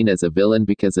is seen as a villain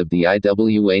because of the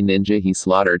IWA ninja he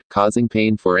slaughtered, causing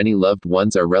pain for any loved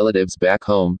ones or relatives back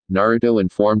home. Naruto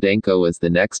informed Anko as the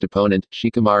next opponent,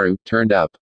 Shikamaru, turned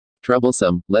up.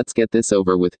 Troublesome, let's get this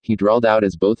over with, he drawled out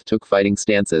as both took fighting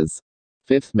stances.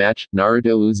 Fifth match,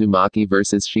 Naruto Uzumaki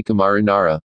vs Shikamaru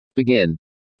Nara. Begin.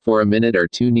 For a minute or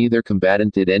two neither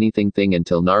combatant did anything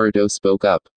until Naruto spoke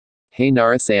up. Hey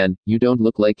Nara-san, you don't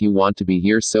look like you want to be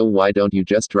here, so why don't you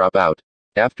just drop out?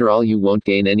 After all you won't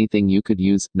gain anything you could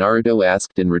use, Naruto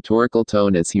asked in rhetorical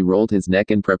tone as he rolled his neck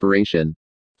in preparation.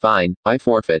 Fine, I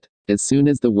forfeit. As soon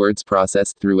as the words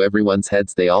processed through everyone's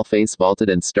heads they all face vaulted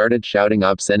and started shouting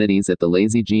obscenities at the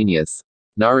lazy genius.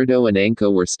 Naruto and Anko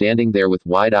were standing there with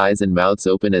wide eyes and mouths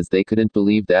open as they couldn't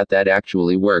believe that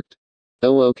actually worked.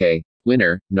 Oh okay.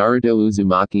 Winner, Naruto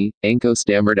Uzumaki, Anko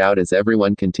stammered out as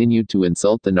everyone continued to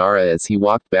insult the Nara as he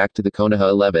walked back to the Konoha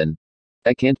 11.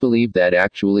 I can't believe that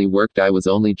actually worked, I was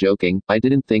only joking, I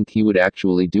didn't think he would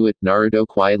actually do it, Naruto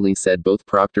quietly said. Both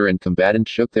proctor and combatant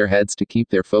shook their heads to keep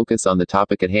their focus on the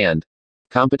topic at hand.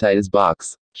 Competitor's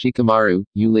box. Shikamaru,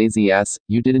 you lazy ass,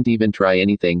 you didn't even try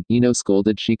anything, Ino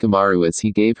scolded Shikamaru as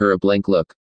he gave her a blank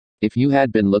look. If you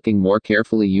had been looking more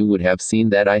carefully you would have seen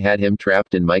that I had him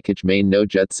trapped in my Kage no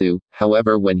Jutsu,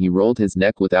 however when he rolled his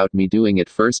neck without me doing it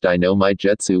first I know my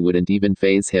Jutsu wouldn't even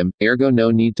phase him, ergo no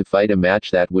need to fight a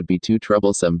match, that would be too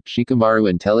troublesome, Shikamaru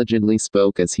intelligently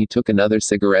spoke as he took another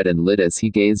cigarette and lit as he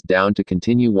gazed down to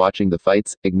continue watching the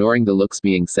fights, ignoring the looks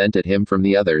being sent at him from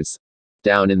the others.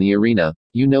 Down in the arena.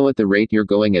 You know at the rate you're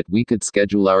going at we could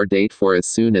schedule our date for as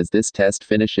soon as this test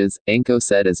finishes, Anko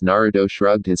said as Naruto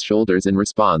shrugged his shoulders in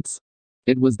response.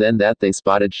 It was then that they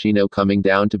spotted Shino coming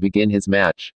down to begin his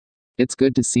match. It's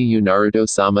good to see you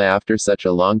Naruto-sama after such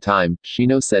a long time,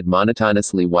 Shino said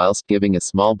monotonously whilst giving a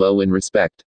small bow in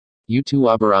respect. You too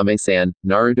Aburame-san,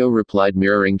 Naruto replied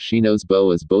mirroring Shino's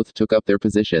bow as both took up their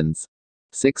positions.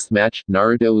 Sixth match,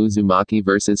 Naruto Uzumaki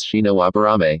vs Shino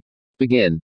Aburame.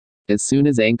 Begin. As soon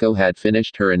as Anko had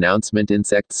finished her announcement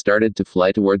insects started to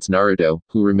fly towards Naruto,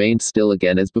 who remained still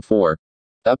again as before.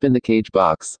 Up in the cage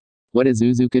box. What is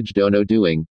Uzukage Dono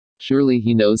doing? Surely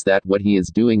he knows that what he is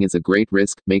doing is a great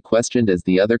risk, Mei questioned as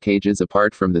the other cages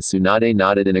apart from the Tsunade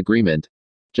nodded in agreement.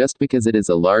 Just because it is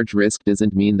a large risk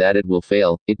doesn't mean that it will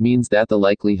fail, it means that the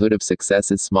likelihood of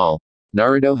success is small.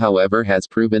 Naruto however has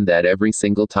proven that every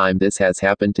single time this has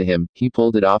happened to him, he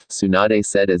pulled it off, Tsunade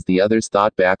said as the others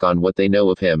thought back on what they know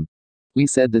of him. We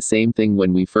said the same thing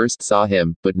when we first saw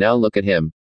him, but now look at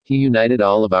him. He united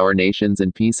all of our nations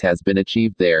and peace has been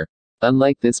achieved there.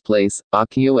 Unlike this place,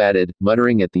 Akio added,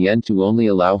 muttering at the end to only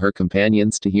allow her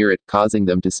companions to hear it, causing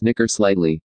them to snicker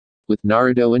slightly. With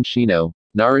Naruto and Shino,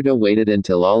 Naruto waited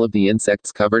until all of the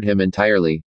insects covered him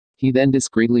entirely. He then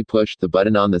discreetly pushed the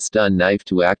button on the stun knife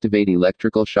to activate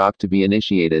electrical shock to be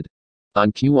initiated.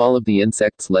 On cue, all of the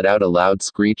insects let out a loud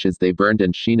screech as they burned,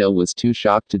 and Shino was too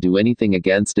shocked to do anything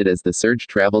against it as the surge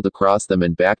traveled across them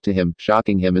and back to him,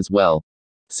 shocking him as well.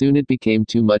 Soon it became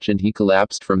too much and he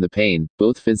collapsed from the pain,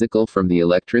 both physical from the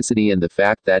electricity and the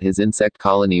fact that his insect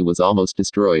colony was almost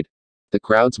destroyed. The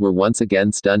crowds were once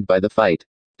again stunned by the fight.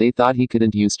 They thought he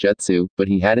couldn't use jutsu, but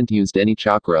he hadn't used any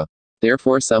chakra.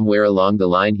 Therefore somewhere along the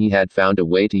line he had found a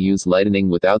way to use lightning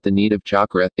without the need of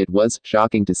chakra. It was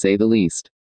shocking to say the least.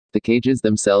 The cages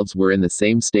themselves were in the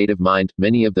same state of mind,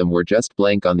 many of them were just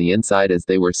blank on the inside as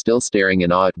they were still staring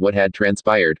in awe at what had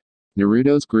transpired.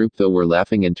 Naruto's group though were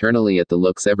laughing internally at the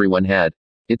looks everyone had.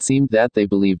 It seemed that they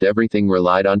believed everything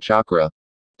relied on chakra.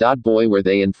 Boy were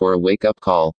they in for a wake-up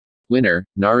call. Winner,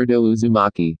 Naruto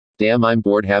Uzumaki. Damn, I'm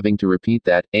bored having to repeat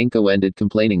that, Anko ended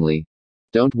complainingly.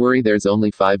 Don't worry, there's only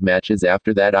 5 matches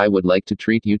after that. I would like to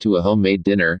treat you to a homemade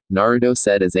dinner, Naruto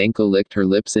said as Anko licked her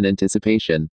lips in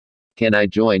anticipation. Can I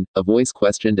join? A voice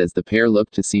questioned as the pair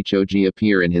looked to see Choji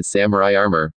appear in his samurai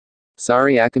armor.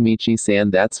 Sorry Akamichi-san,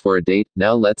 that's for a date,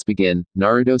 now let's begin,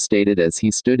 Naruto stated as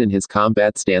he stood in his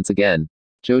combat stance again.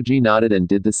 Choji nodded and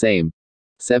did the same.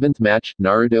 7th match,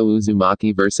 Naruto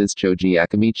Uzumaki vs Choji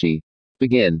Akamichi.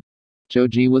 Begin.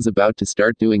 Choji was about to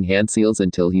start doing hand seals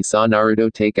until he saw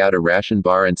Naruto take out a ration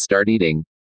bar and start eating.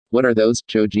 What are those?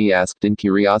 Choji asked in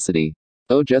curiosity.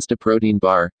 Oh, just a protein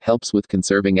bar, helps with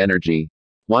conserving energy.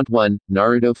 Want one?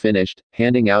 Naruto finished,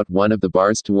 handing out one of the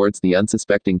bars towards the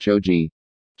unsuspecting Choji.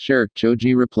 Sure,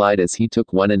 Choji replied as he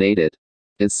took one and ate it.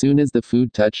 As soon as the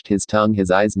food touched his tongue,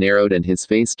 his eyes narrowed and his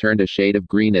face turned a shade of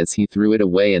green as he threw it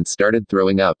away and started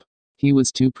throwing up. He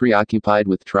was too preoccupied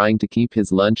with trying to keep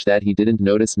his lunch that he didn't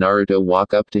notice Naruto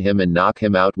walk up to him and knock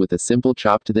him out with a simple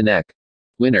chop to the neck.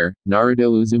 Winner,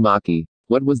 Naruto Uzumaki.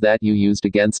 What was that you used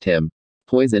against him?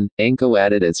 Poison, Anko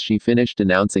added as she finished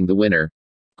announcing the winner.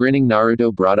 Grinning,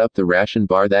 Naruto brought up the ration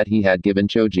bar that he had given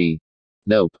Choji.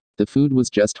 Nope. The food was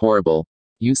just horrible.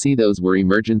 You see, those were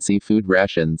emergency food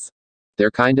rations. They're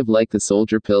kind of like the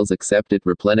soldier pills except it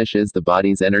replenishes the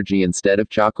body's energy instead of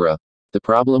chakra. The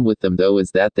problem with them though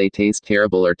is that they taste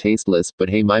terrible or tasteless, but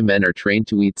hey, my men are trained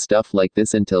to eat stuff like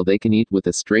this until they can eat with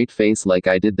a straight face like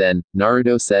I did then,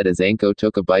 Naruto said as Anko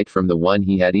took a bite from the one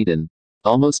he had eaten.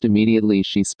 Almost immediately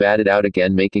she spat it out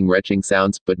again, making retching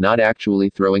sounds, but not actually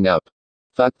throwing up.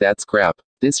 Fuck, that's crap.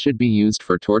 This should be used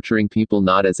for torturing people,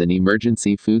 not as an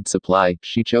emergency food supply,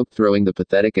 she choked, throwing the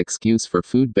pathetic excuse for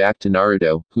food back to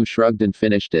Naruto, who shrugged and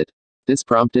finished it. This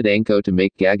prompted Anko to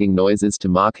make gagging noises to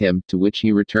mock him, to which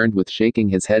he returned with shaking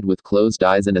his head with closed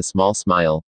eyes and a small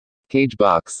smile. Cage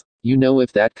box. You know,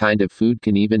 if that kind of food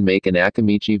can even make an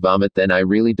Akamichi vomit, then I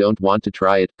really don't want to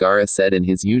try it, Gaara said in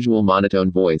his usual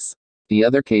monotone voice. The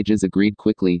other cages agreed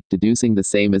quickly, deducing the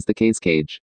same as the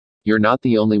cage. You're not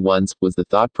the only ones, was the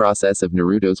thought process of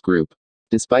Naruto's group.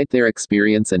 Despite their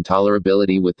experience and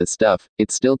tolerability with the stuff, it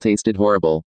still tasted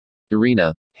horrible.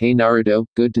 Arena. Hey Naruto,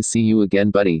 good to see you again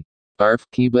buddy. Arf,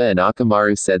 Kiba and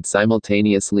Akamaru said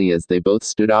simultaneously as they both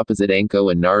stood opposite Anko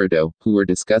and Naruto, who were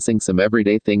discussing some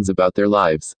everyday things about their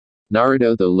lives.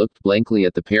 Naruto though looked blankly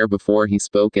at the pair before he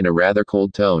spoke in a rather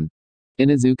cold tone.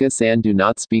 Inuzuka-san, do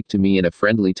not speak to me in a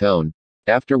friendly tone.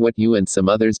 After what you and some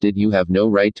others did, you have no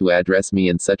right to address me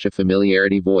in such a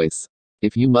familiarity voice.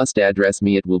 If you must address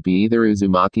me, it will be either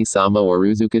Uzumaki-sama or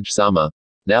Uzukage-sama.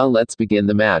 Now let's begin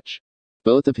the match.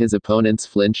 Both of his opponents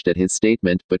flinched at his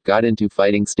statement, but got into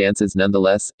fighting stances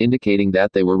nonetheless, indicating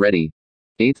that they were ready.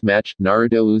 8th match,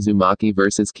 Naruto Uzumaki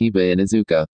vs Kiba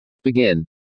Inuzuka. Begin.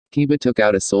 Kiba took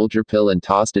out a soldier pill and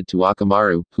tossed it to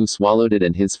Akamaru, who swallowed it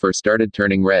and his fur started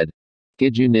turning red.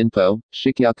 Giju Ninpo,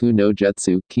 Shikyaku no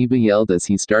Jutsu, Kiba yelled as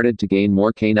he started to gain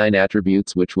more canine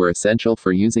attributes which were essential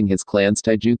for using his clan's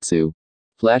taijutsu.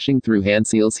 Flashing through hand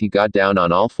seals, he got down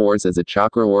on all fours as a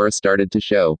chakra aura started to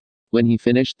show. When he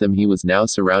finished them, he was now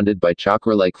surrounded by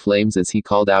chakra-like flames as he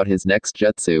called out his next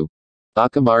jutsu.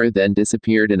 Akamaru then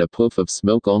disappeared in a puff of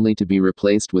smoke only to be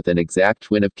replaced with an exact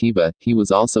twin of Kiba. He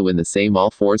was also in the same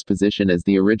all-fours position as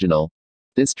the original.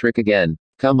 This trick again.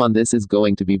 Come on, this is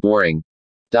going to be boring.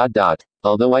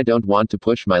 Although I don't want to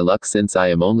push my luck since I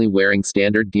am only wearing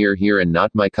standard gear here and not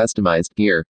my customized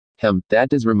gear. That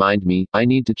does remind me, I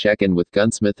need to check in with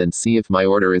Gunsmith and see if my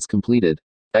order is completed.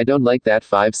 I don't like that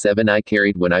 5-7 I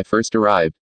carried when I first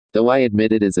arrived. Though I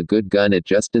admit it is a good gun, it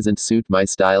just doesn't suit my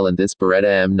style, and this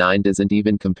Beretta M9 doesn't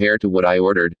even compare to what I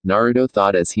ordered, Naruto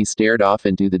thought as he stared off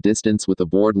into the distance with a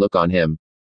bored look on him.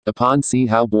 Upon see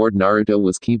how bored Naruto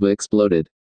was, Kiba exploded.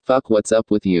 Fuck, what's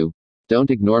up with you? Don't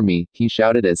ignore me, he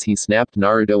shouted as he snapped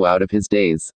Naruto out of his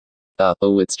daze.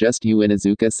 Oh, it's just you,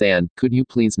 Inuzuka-san, could you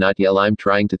please not yell? I'm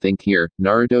trying to think here,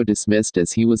 Naruto dismissed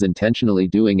as he was intentionally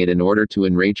doing it in order to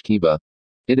enrage Kiba.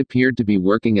 It appeared to be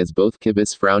working as both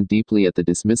Kibas frowned deeply at the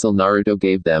dismissal Naruto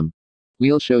gave them.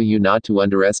 We'll show you not to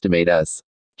underestimate us.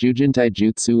 Jujin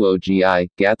Taijutsu Ogi,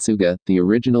 Gatsuga, the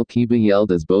original Kiba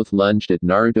yelled as both lunged at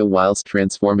Naruto whilst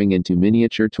transforming into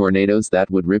miniature tornadoes that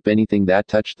would rip anything that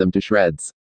touched them to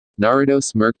shreds. Naruto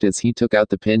smirked as he took out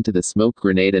the pin to the smoke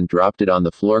grenade and dropped it on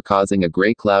the floor, causing a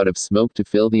gray cloud of smoke to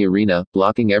fill the arena,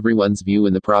 blocking everyone's view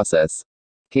in the process.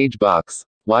 Cage box.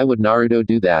 Why would Naruto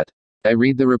do that? I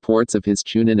read the reports of his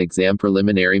Chunin exam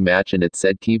preliminary match and it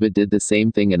said Kiba did the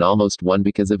same thing and almost won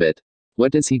because of it.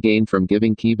 What does he gain from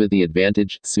giving Kiba the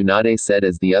advantage? Tsunade said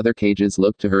as the other cages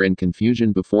looked to her in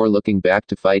confusion before looking back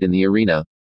to fight in the arena.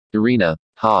 Arena.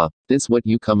 Ha. This what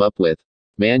you come up with?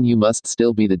 Man, you must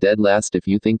still be the dead last if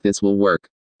you think this will work.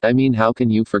 I mean, how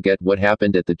can you forget what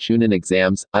happened at the Chunin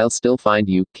exams? I'll still find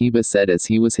you, Kiba said as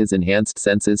he used his enhanced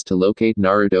senses to locate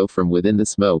Naruto from within the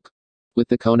smoke. With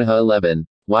the Konoha 11.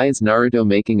 Why is Naruto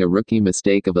making a rookie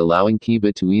mistake of allowing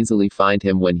Kiba to easily find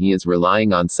him when he is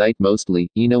relying on sight mostly?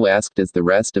 Ino asked as the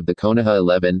rest of the Konoha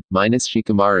 11, minus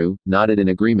Shikamaru, nodded in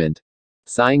agreement.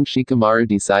 Sighing, Shikamaru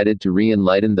decided to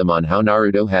re-enlighten them on how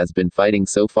Naruto has been fighting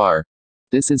so far.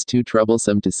 This is too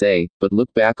troublesome to say, but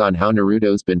look back on how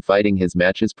Naruto's been fighting his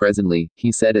matches presently,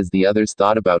 he said as the others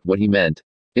thought about what he meant.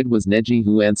 It was Neji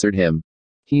who answered him.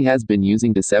 He has been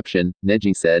using deception,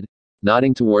 Neji said.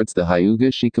 Nodding towards the Hyuga,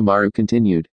 Shikamaru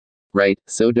continued. Right,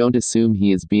 so don't assume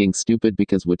he is being stupid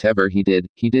because whatever he did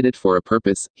it for a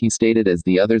purpose, he stated as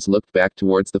the others looked back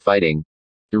towards the fighting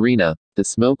arena. The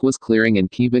smoke was clearing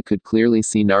and Kiba could clearly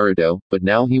see Naruto, but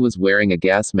now he was wearing a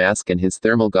gas mask and his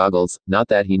thermal goggles, not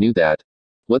that he knew that.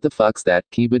 What the fuck's that?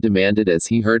 Kiba demanded as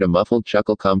he heard a muffled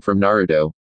chuckle come from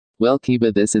Naruto. Well,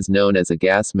 Kiba, this is known as a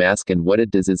gas mask and what it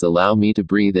does is allow me to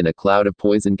breathe in a cloud of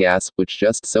poison gas, which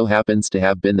just so happens to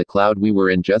have been the cloud we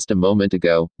were in just a moment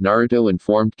ago, Naruto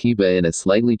informed Kiba in a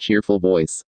slightly cheerful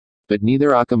voice. But neither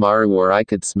Akamaru or I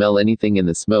could smell anything in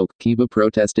the smoke, Kiba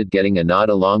protested, getting a nod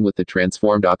along with the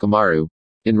transformed Akamaru.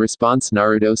 In response,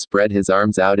 Naruto spread his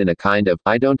arms out in a kind of,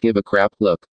 I don't give a crap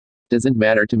look. Doesn't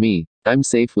matter to me. I'm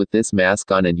safe with this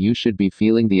mask on and you should be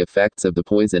feeling the effects of the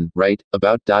poison, right?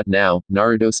 About now,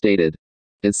 Naruto stated.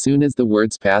 As soon as the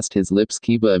words passed his lips,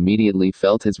 Kiba immediately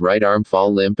felt his right arm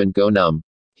fall limp and go numb.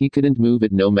 He couldn't move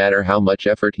it no matter how much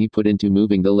effort he put into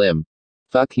moving the limb.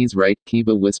 Fuck, he's right,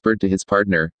 Kiba whispered to his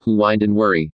partner, who whined in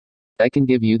worry. I can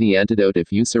give you the antidote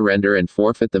if you surrender and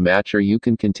forfeit the match, or you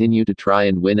can continue to try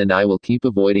and win and I will keep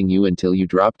avoiding you until you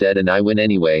drop dead and I win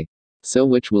anyway. So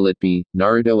which will it be?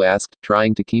 Naruto asked,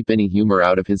 trying to keep any humor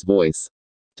out of his voice.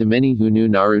 To many who knew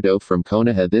Naruto from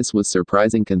Konoha, this was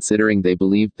surprising considering they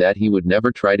believed that he would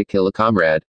never try to kill a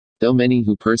comrade. Though many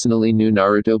who personally knew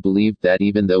Naruto believed that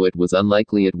even though it was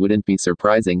unlikely, it wouldn't be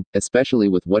surprising, especially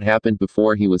with what happened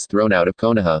before he was thrown out of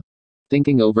Konoha.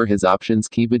 Thinking over his options,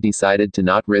 Kiba decided to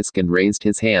not risk and raised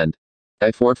his hand.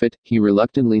 I forfeit, he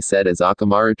reluctantly said as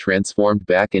Akamaru transformed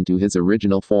back into his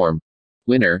original form.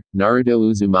 Winner, Naruto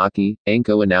Uzumaki,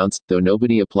 Anko announced, though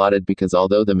nobody applauded because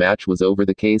although the match was over,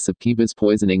 the case of Kiba's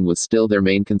poisoning was still their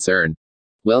main concern.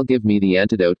 Well, give me the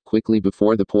antidote quickly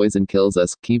before the poison kills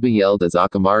us, Kiba yelled as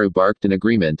Akamaru barked in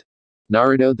agreement.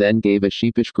 Naruto then gave a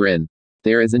sheepish grin.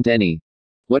 There isn't any.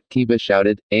 What? Kiba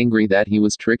shouted, angry that he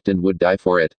was tricked and would die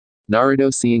for it.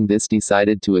 Naruto, seeing this,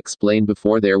 decided to explain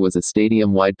before there was a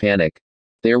stadium-wide panic.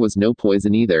 There was no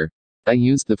poison either. I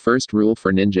used the first rule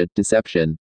for ninja,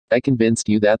 deception. I convinced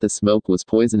you that the smoke was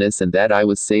poisonous and that I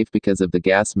was safe because of the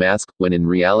gas mask, when in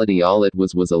reality all it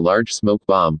was a large smoke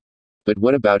bomb. But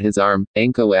what about his arm?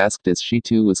 Anko asked as she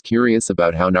too was curious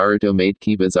about how Naruto made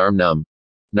Kiba's arm numb.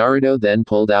 Naruto then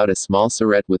pulled out a small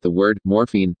syringe with the word,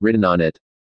 morphine, written on it.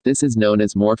 This is known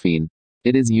as morphine.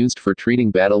 It is used for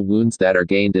treating battle wounds that are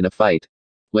gained in a fight.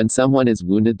 When someone is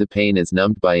wounded, the pain is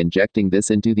numbed by injecting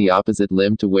this into the opposite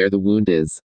limb to where the wound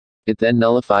is. It then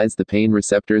nullifies the pain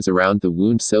receptors around the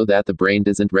wound so that the brain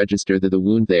doesn't register the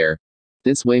wound there.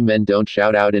 This way men don't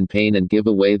shout out in pain and give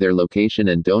away their location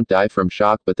and don't die from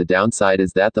shock, but the downside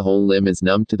is that the whole limb is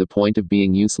numbed to the point of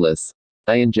being useless.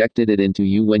 I injected it into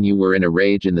you when you were in a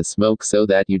rage in the smoke so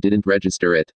that you didn't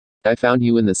register it. I found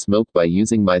you in the smoke by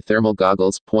using my thermal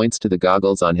goggles, points to the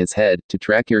goggles on his head, to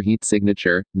track your heat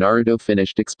signature, Naruto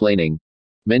finished explaining.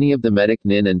 Many of the medic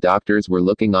nin and doctors were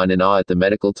looking on in awe at the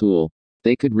medical tool.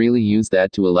 They could really use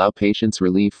that to allow patients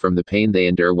relief from the pain they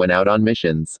endure when out on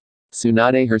missions.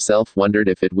 Tsunade herself wondered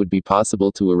if it would be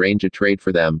possible to arrange a trade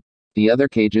for them. The other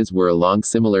cages were along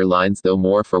similar lines, though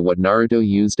more for what Naruto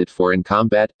used it for in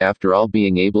combat. After all,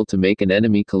 being able to make an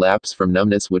enemy collapse from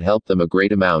numbness would help them a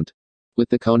great amount. With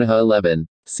the Konoha 11,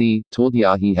 see, told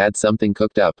ya he had something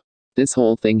cooked up. This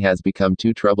whole thing has become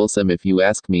too troublesome if you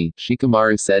ask me,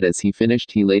 Shikamaru said as he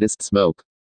finished his latest smoke.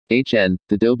 The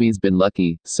Dobi's been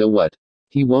lucky, so what?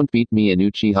 He won't beat me in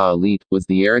Uchiha Elite, was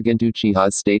the arrogant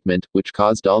Uchiha's statement, which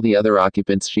caused all the other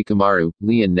occupants Shikamaru,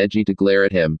 Lee and Neji to glare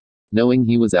at him. Knowing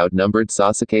he was outnumbered,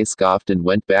 Sasuke scoffed and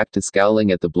went back to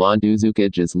scowling at the blonde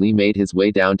Uzukage as Lee made his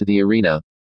way down to the arena.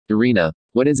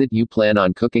 What is it you plan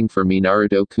on cooking for me,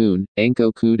 Naruto-kun?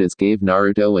 Anko Kudas gave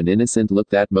Naruto an innocent look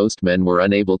that most men were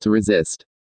unable to resist.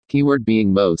 Keyword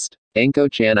being most.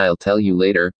 Anko-chan, I'll tell you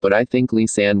later, but I think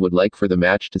Lee-san would like for the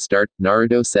match to start,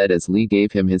 Naruto said as Lee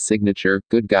gave him his signature,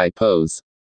 good guy pose.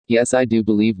 Yes, I do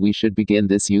believe we should begin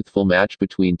this youthful match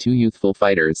between two youthful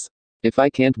fighters. If I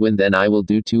can't win, then I will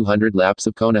do 200 laps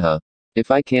of Konoha. If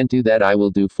I can't do that, I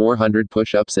will do 400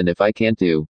 push-ups, and if I can't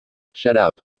do... Shut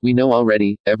up. We know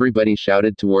already, everybody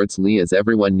shouted towards Lee as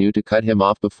everyone knew to cut him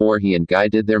off before he and Guy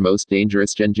did their most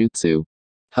dangerous genjutsu.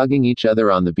 Hugging each other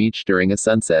on the beach during a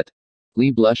sunset. Lee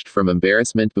blushed from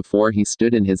embarrassment before he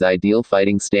stood in his ideal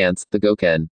fighting stance, the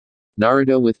Goken.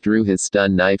 Naruto withdrew his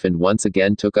stun knife and once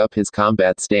again took up his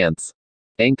combat stance.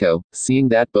 Anko, seeing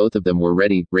that both of them were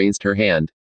ready, raised her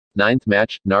hand. Ninth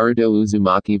match, Naruto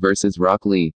Uzumaki vs Rock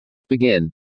Lee.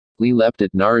 Begin. Lee leapt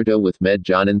at Naruto with Med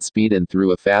Jonin speed and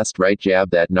threw a fast right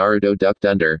jab that Naruto ducked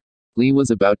under. Lee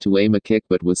was about to aim a kick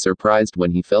but was surprised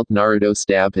when he felt Naruto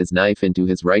stab his knife into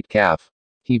his right calf.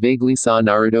 He vaguely saw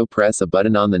Naruto press a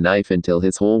button on the knife until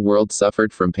his whole world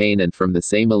suffered from pain and from the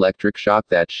same electric shock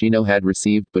that Shino had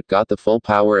received, but got the full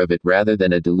power of it rather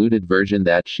than a diluted version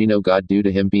that Shino got due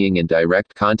to him being in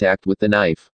direct contact with the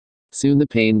knife. Soon the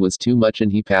pain was too much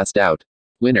and he passed out.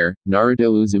 Winner,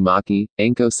 Naruto Uzumaki,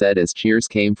 Anko said as cheers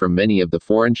came from many of the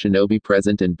foreign shinobi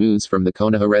present and boos from the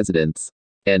Konoha residents.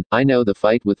 And, I know the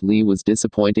fight with Lee was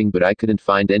disappointing, but I couldn't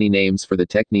find any names for the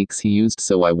techniques he used,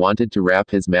 so I wanted to wrap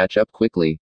his match up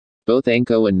quickly. Both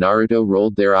Anko and Naruto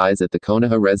rolled their eyes at the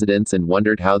Konoha residents and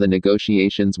wondered how the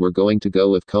negotiations were going to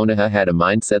go if Konoha had a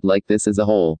mindset like this as a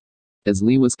whole. As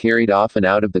Lee was carried off and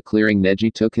out of the clearing,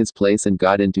 Neji took his place and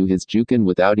got into his Juken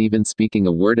without even speaking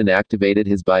a word and activated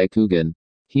his Byakugan.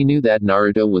 He knew that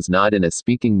Naruto was not in a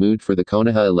speaking mood for the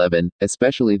Konoha 11,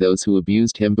 especially those who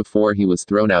abused him before he was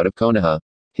thrown out of Konoha.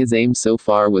 His aim so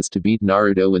far was to beat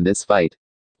Naruto in this fight.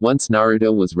 Once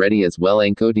Naruto was ready as well,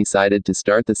 Anko decided to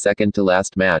start the second to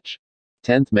last match.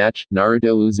 10th match,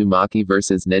 Naruto Uzumaki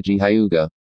vs Neji Hyuga.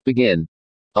 Begin.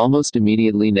 Almost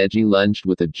immediately Neji lunged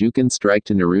with a Juken strike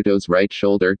to Naruto's right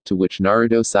shoulder, to which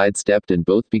Naruto sidestepped and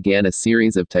both began a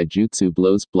series of taijutsu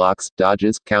blows, blocks,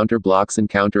 dodges, counter blocks and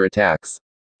counter attacks.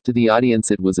 To the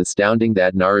audience it was astounding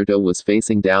that Naruto was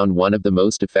facing down one of the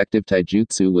most effective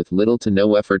taijutsu with little to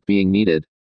no effort being needed.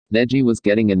 Neji was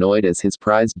getting annoyed as his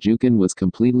prized Juken was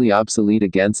completely obsolete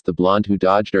against the blonde who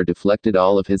dodged or deflected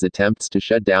all of his attempts to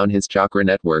shut down his chakra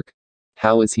network.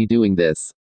 How is he doing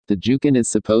this? The Juken is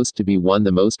supposed to be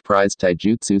the most prized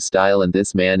taijutsu style, and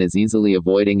this man is easily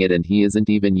avoiding it, and he isn't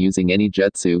even using any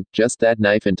jutsu, just that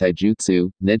knife and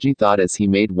taijutsu, Neji thought as he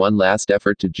made one last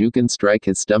effort to Juken strike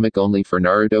his stomach, only for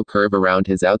Naruto curve around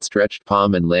his outstretched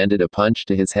palm and landed a punch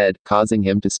to his head, causing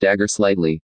him to stagger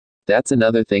slightly. That's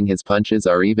another thing, his punches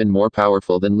are even more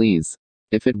powerful than Lee's.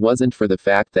 If it wasn't for the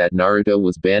fact that Naruto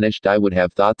was banished, I would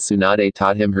have thought Tsunade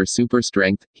taught him her super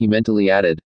strength, he mentally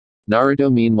added.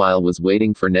 Naruto meanwhile was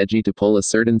waiting for Neji to pull a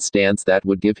certain stance that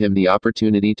would give him the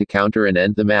opportunity to counter and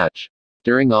end the match.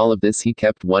 During all of this he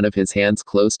kept one of his hands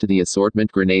close to the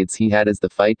assortment grenades he had as the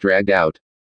fight dragged out.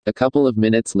 A couple of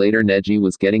minutes later Neji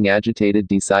was getting agitated,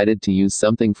 decided to use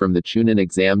something from the Chunin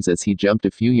exams as he jumped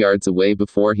a few yards away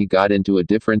before he got into a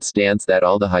different stance that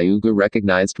all the Hyuga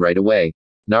recognized right away.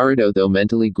 Naruto though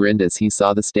mentally grinned as he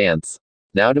saw the stance.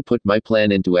 Now to put my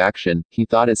plan into action, he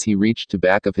thought as he reached to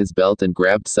back of his belt and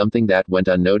grabbed something that went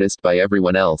unnoticed by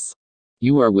everyone else.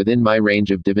 You are within my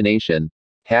range of divination.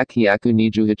 Hakyaku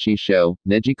Nijuhachi Sho,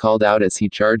 Neji called out as he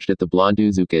charged at the blonde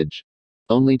Uzukage.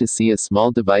 Only to see a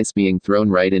small device being thrown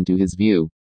right into his view.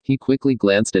 He quickly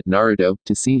glanced at Naruto,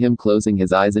 to see him closing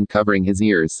his eyes and covering his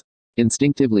ears.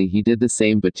 Instinctively he did the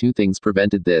same, but two things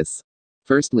prevented this.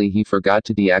 Firstly, he forgot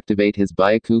to deactivate his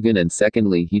Byakugan, and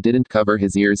secondly, he didn't cover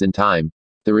his ears in time.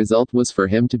 The result was for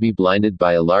him to be blinded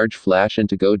by a large flash and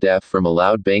to go deaf from a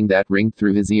loud bang that ringed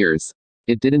through his ears.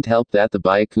 It didn't help that the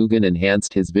Byakugan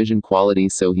enhanced his vision quality,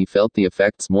 so he felt the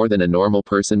effects more than a normal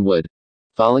person would.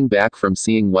 Falling back from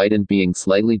seeing white and being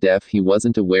slightly deaf, he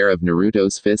wasn't aware of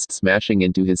Naruto's fist smashing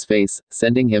into his face,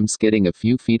 sending him skidding a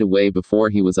few feet away before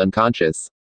he was unconscious.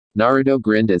 Naruto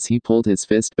grinned as he pulled his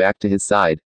fist back to his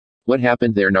side. What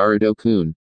happened there,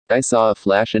 Naruto-kun? I saw a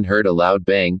flash and heard a loud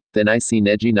bang, then I see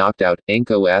Neji knocked out,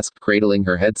 Anko asked, cradling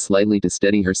her head slightly to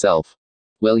steady herself.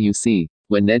 Well, you see,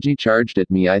 when Neji charged at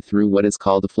me, I threw what is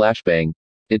called a flashbang.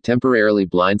 It temporarily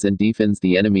blinds and deafens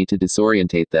the enemy to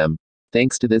disorientate them.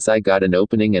 Thanks to this I got an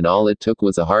opening and all it took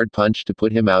was a hard punch to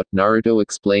put him out, Naruto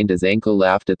explained as Anko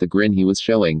laughed at the grin he was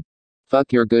showing.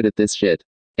 Fuck, you're good at this shit.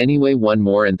 Anyway, one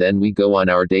more and then we go on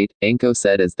our date, Anko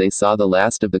said as they saw the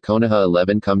last of the Konoha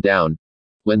 11 come down.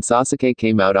 When Sasuke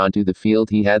came out onto the field,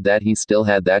 he still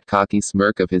had that cocky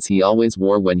smirk of his he always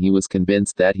wore when he was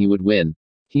convinced that he would win.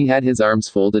 He had his arms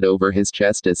folded over his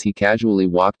chest as he casually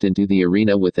walked into the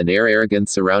arena with an air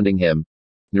arrogance surrounding him.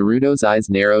 Naruto's eyes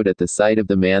narrowed at the sight of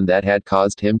the man that had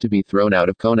caused him to be thrown out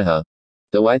of Konoha.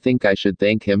 Though I think I should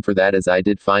thank him for that, as I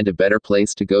did find a better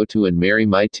place to go to and marry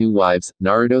my 2 wives,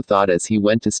 Naruto thought as he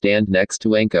went to stand next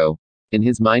to Anko. In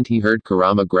his mind he heard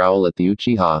Kurama growl at the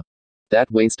Uchiha. That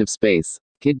waste of space.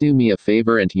 Kid, do me a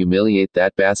favor and humiliate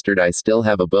that bastard. I still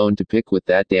have a bone to pick with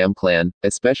that damn clan,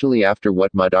 especially after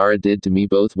what Madara did to me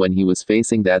both when he was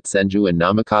facing that Senju and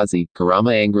Namikaze,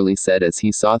 Kurama angrily said as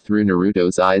he saw through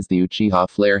Naruto's eyes the Uchiha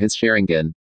flare his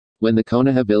Sharingan. When the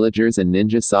Konoha villagers and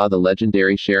ninja saw the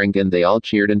legendary Sharingan, they all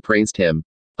cheered and praised him.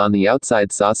 On the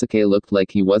outside, Sasuke looked like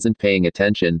he wasn't paying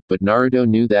attention, but Naruto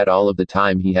knew that all of the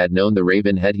time he had known the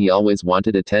Raven Head he always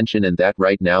wanted attention and that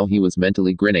right now he was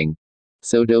mentally grinning.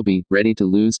 So Dobi, ready to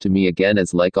lose to me again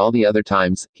as like all the other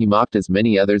times, he mocked as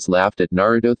many others laughed at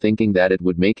Naruto, thinking that it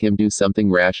would make him do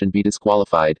something rash and be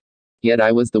disqualified. Yet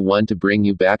I was the one to bring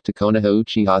you back to Konoha,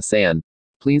 Uchiha-san.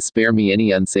 Please spare me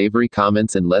any unsavory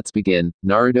comments and let's begin,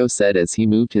 Naruto said as he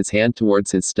moved his hand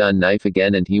towards his stun knife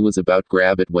again and he was about to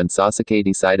grab it when Sasuke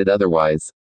decided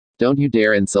otherwise. Don't you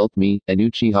dare insult me, an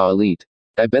Uchiha elite.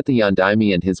 I bet the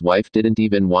Yondaime and his wife didn't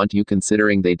even want you,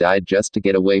 considering they died just to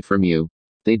get away from you.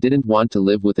 They didn't want to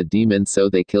live with a demon, so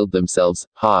they killed themselves.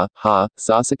 Ha, ha,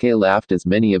 Sasuke laughed as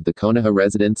many of the Konoha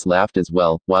residents laughed as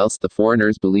well, whilst the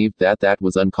foreigners believed that that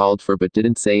was uncalled for but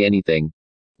didn't say anything.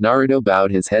 Naruto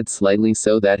bowed his head slightly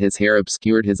so that his hair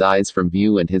obscured his eyes from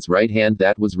view and his right hand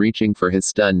that was reaching for his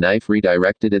stun knife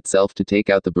redirected itself to take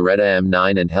out the Beretta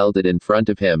M9 and held it in front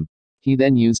of him. He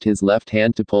then used his left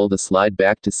hand to pull the slide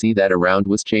back to see that a round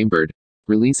was chambered.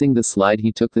 Releasing the slide,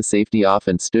 he took the safety off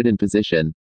and stood in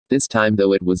position. This time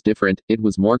though it was different, it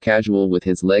was more casual with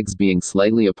his legs being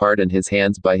slightly apart and his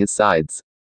hands by his sides.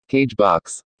 Cage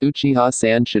box.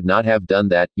 Uchiha-san should not have done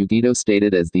that, Yugito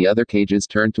stated as the other cages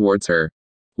turned towards her.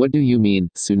 What do you mean?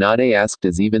 Tsunade asked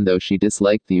as even though she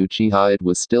disliked the Uchiha, it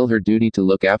was still her duty to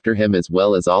look after him as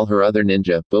well as all her other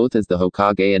ninja, both as the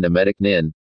Hokage and a medic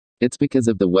nin. It's because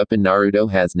of the weapon Naruto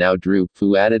has now, Drew,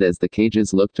 Fu added as the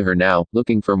cages looked to her now,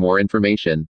 looking for more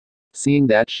information. Seeing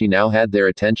that she now had their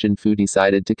attention, Fu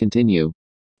decided to continue.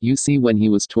 You see, when he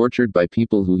was tortured by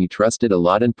people who he trusted a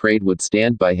lot and prayed would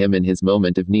stand by him in his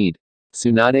moment of need.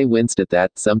 Tsunade winced at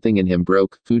that, something in him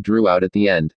broke, Fu drew out at the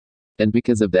end. And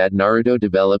because of that, Naruto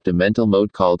developed a mental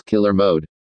mode called Killer Mode.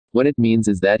 What it means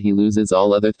is that he loses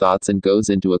all other thoughts and goes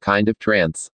into a kind of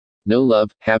trance. No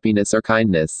love, happiness or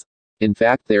kindness. In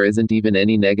fact, there isn't even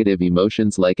any negative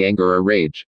emotions like anger or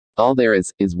rage. All there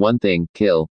is one thing,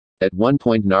 kill. At one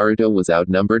point Naruto was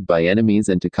outnumbered by enemies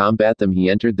and to combat them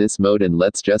he entered this mode, and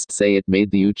let's just say it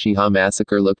made the Uchiha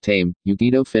massacre look tame.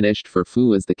 Yugito finished for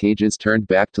Fu as the cages turned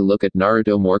back to look at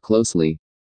Naruto more closely.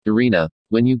 Arena.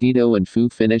 When Yugito and Fu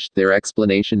finished their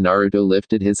explanation, Naruto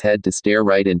lifted his head to stare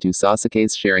right into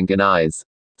Sasuke's Sharingan eyes.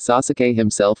 Sasuke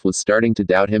himself was starting to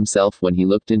doubt himself when he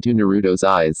looked into Naruto's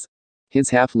eyes.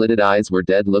 His half-lidded eyes were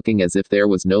dead, looking as if there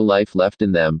was no life left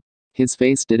in them. His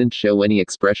face didn't show any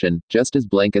expression, just as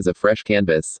blank as a fresh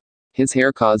canvas. His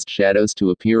hair caused shadows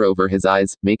to appear over his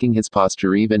eyes, making his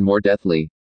posture even more deathly.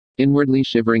 Inwardly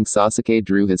shivering, Sasuke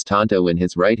drew his tanto in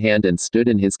his right hand and stood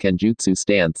in his kenjutsu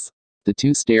stance. The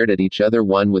two stared at each other,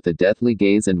 one with a deathly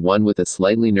gaze and one with a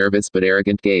slightly nervous but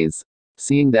arrogant gaze.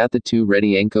 Seeing that the two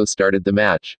ready, Anko started the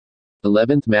match.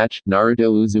 11th match,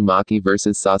 Naruto Uzumaki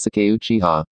vs Sasuke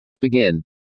Uchiha. Begin.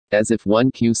 As if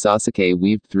one cue, Sasuke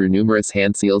weaved through numerous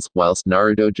hand seals, whilst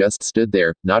Naruto just stood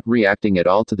there, not reacting at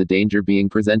all to the danger being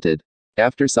presented.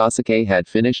 After Sasuke had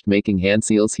finished making hand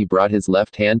seals, he brought his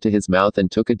left hand to his mouth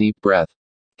and took a deep breath.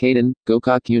 Kaden,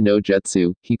 Gokakyu no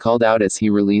Jutsu, he called out as he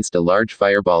released a large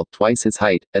fireball, twice his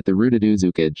height, at the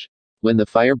Rutaduzukage. When the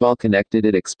fireball connected,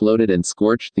 it exploded and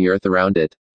scorched the earth around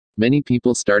it. Many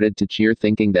people started to cheer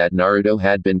thinking that Naruto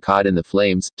had been caught in the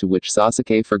flames, to which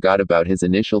Sasuke forgot about his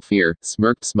initial fear,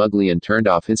 smirked smugly and turned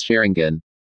off his Sharingan.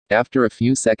 After a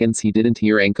few seconds he didn't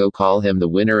hear Anko call him the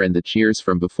winner and the cheers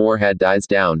from before had dies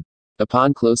down.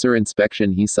 Upon closer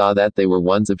inspection he saw that they were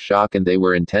ones of shock and they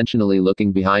were intentionally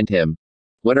looking behind him.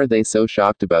 What are they so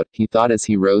shocked about, he thought as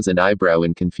he rose an eyebrow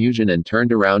in confusion and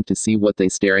turned around to see what they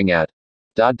staring at.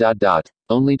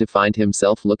 Only to find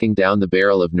himself looking down the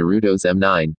barrel of Naruto's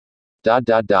M9.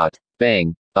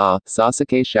 Bang. Ah,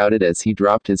 Sasuke shouted as he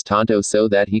dropped his tanto so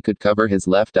that he could cover his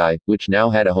left eye, which now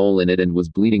had a hole in it and was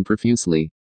bleeding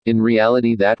profusely. In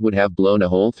reality that would have blown a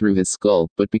hole through his skull,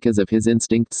 but because of his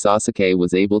instinct Sasuke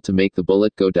was able to make the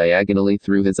bullet go diagonally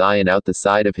through his eye and out the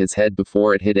side of his head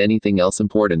before it hit anything else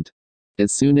important.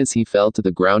 As soon as he fell to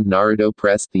the ground Naruto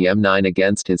pressed the M9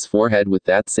 against his forehead with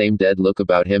that same dead look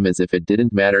about him as if it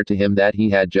didn't matter to him that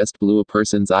he had just blew a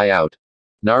person's eye out.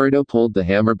 Naruto pulled the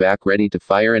hammer back ready to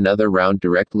fire another round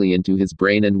directly into his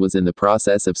brain and was in the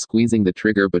process of squeezing the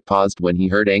trigger but paused when he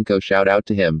heard Anko shout out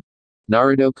to him.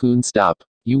 Naruto-kun, stop.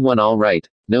 You won all right.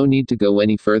 No need to go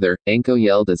any further, Anko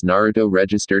yelled as Naruto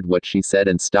registered what she said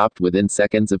and stopped within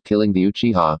seconds of killing the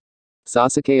Uchiha.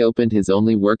 Sasuke opened his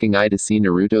only working eye to see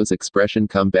Naruto's expression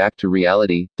come back to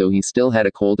reality, though he still had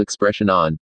a cold expression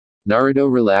on.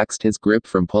 Naruto relaxed his grip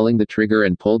from pulling the trigger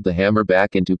and pulled the hammer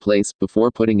back into place before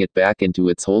putting it back into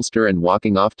its holster and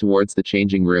walking off towards the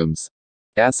changing rooms.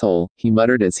 Asshole, he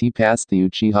muttered as he passed the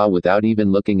Uchiha without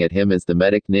even looking at him as the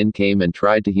medic Nin came and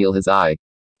tried to heal his eye.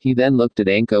 He then looked at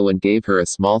Anko and gave her a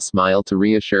small smile to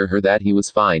reassure her that he was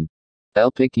fine.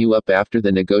 I'll pick you up after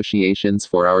the negotiations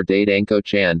for our date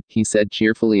Anko-chan, he said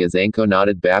cheerfully as Anko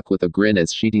nodded back with a grin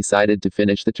as she decided to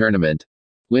finish the tournament.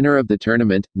 Winner of the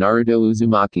tournament, Naruto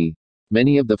Uzumaki.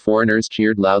 Many of the foreigners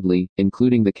cheered loudly,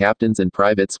 including the captains and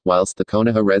privates, whilst the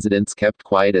Konoha residents kept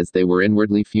quiet as they were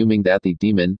inwardly fuming that the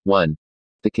demon won.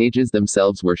 The cages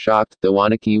themselves were shocked, though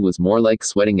Aniki was more like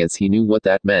sweating as he knew what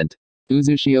that meant.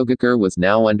 Uzushiogakure was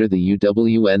now under the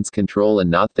UWN's control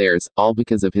and not theirs, all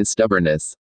because of his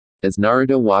stubbornness. As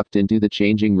Naruto walked into the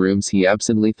changing rooms he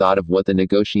absently thought of what the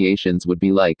negotiations would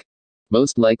be like.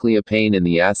 Most likely a pain in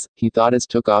the ass, he thought as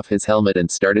took off his helmet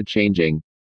and started changing.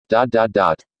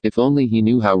 If only he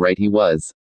knew how right he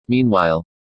was. Meanwhile.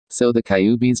 So the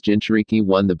Kyuubi's Jinchuriki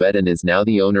won the bet and is now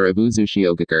the owner of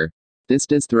Uzushiogakure. This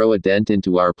does throw a dent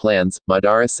into our plans,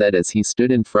 Madara said as he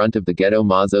stood in front of the ghetto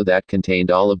mazo that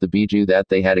contained all of the biju that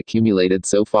they had accumulated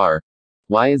so far.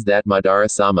 Why is that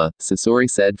Madara-sama? Sasori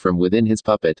said from within his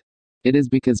puppet. It is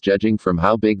because judging from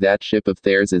how big that ship of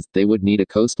theirs is, they would need a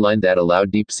coastline that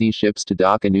allowed deep-sea ships to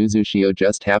dock and Uzushio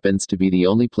just happens to be the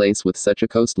only place with such a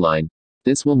coastline.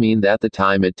 This will mean that the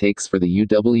time it takes for the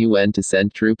UWN to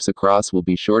send troops across will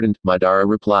be shortened, Madara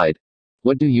replied.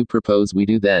 What do you propose we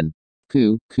do then?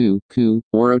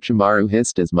 Orochimaru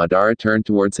hissed as Madara turned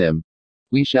towards him.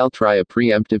 We shall try a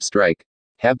preemptive strike.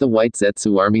 Have the White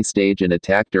Zetsu army stage an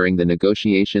attack during the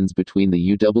negotiations between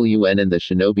the UWN and the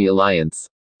Shinobi Alliance.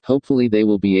 Hopefully they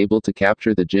will be able to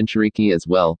capture the Jinchuriki as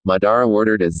well, Madara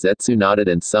ordered as Zetsu nodded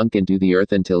and sunk into the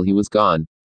earth until he was gone.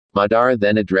 Madara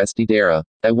then addressed Idara.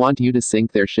 I want you to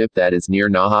sink their ship that is near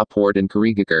Naha port in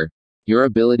Kurigakure. Your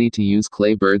ability to use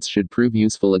clay birds should prove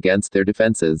useful against their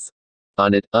defenses.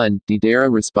 On it,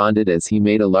 Deidara responded as he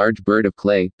made a large bird of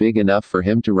clay, big enough for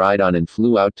him to ride on and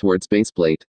flew out towards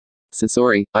baseplate.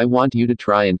 Sasori, I want you to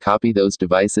try and copy those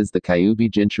devices the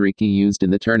Kyuubi Jinchuriki used in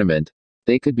the tournament.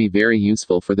 They could be very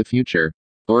useful for the future.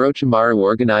 Orochimaru,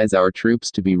 organize our troops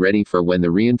to be ready for when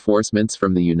the reinforcements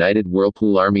from the United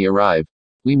Whirlpool Army arrive.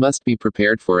 We must be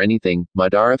prepared for anything,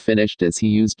 Madara finished as he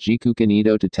used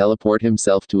Jikukanito to teleport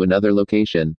himself to another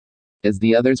location. As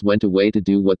the others went away to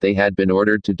do what they had been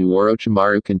ordered to do,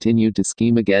 Orochimaru continued to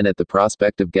scheme again at the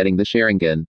prospect of getting the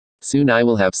Sharingan. Soon I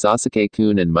will have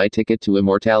Sasuke-kun and my ticket to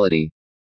immortality.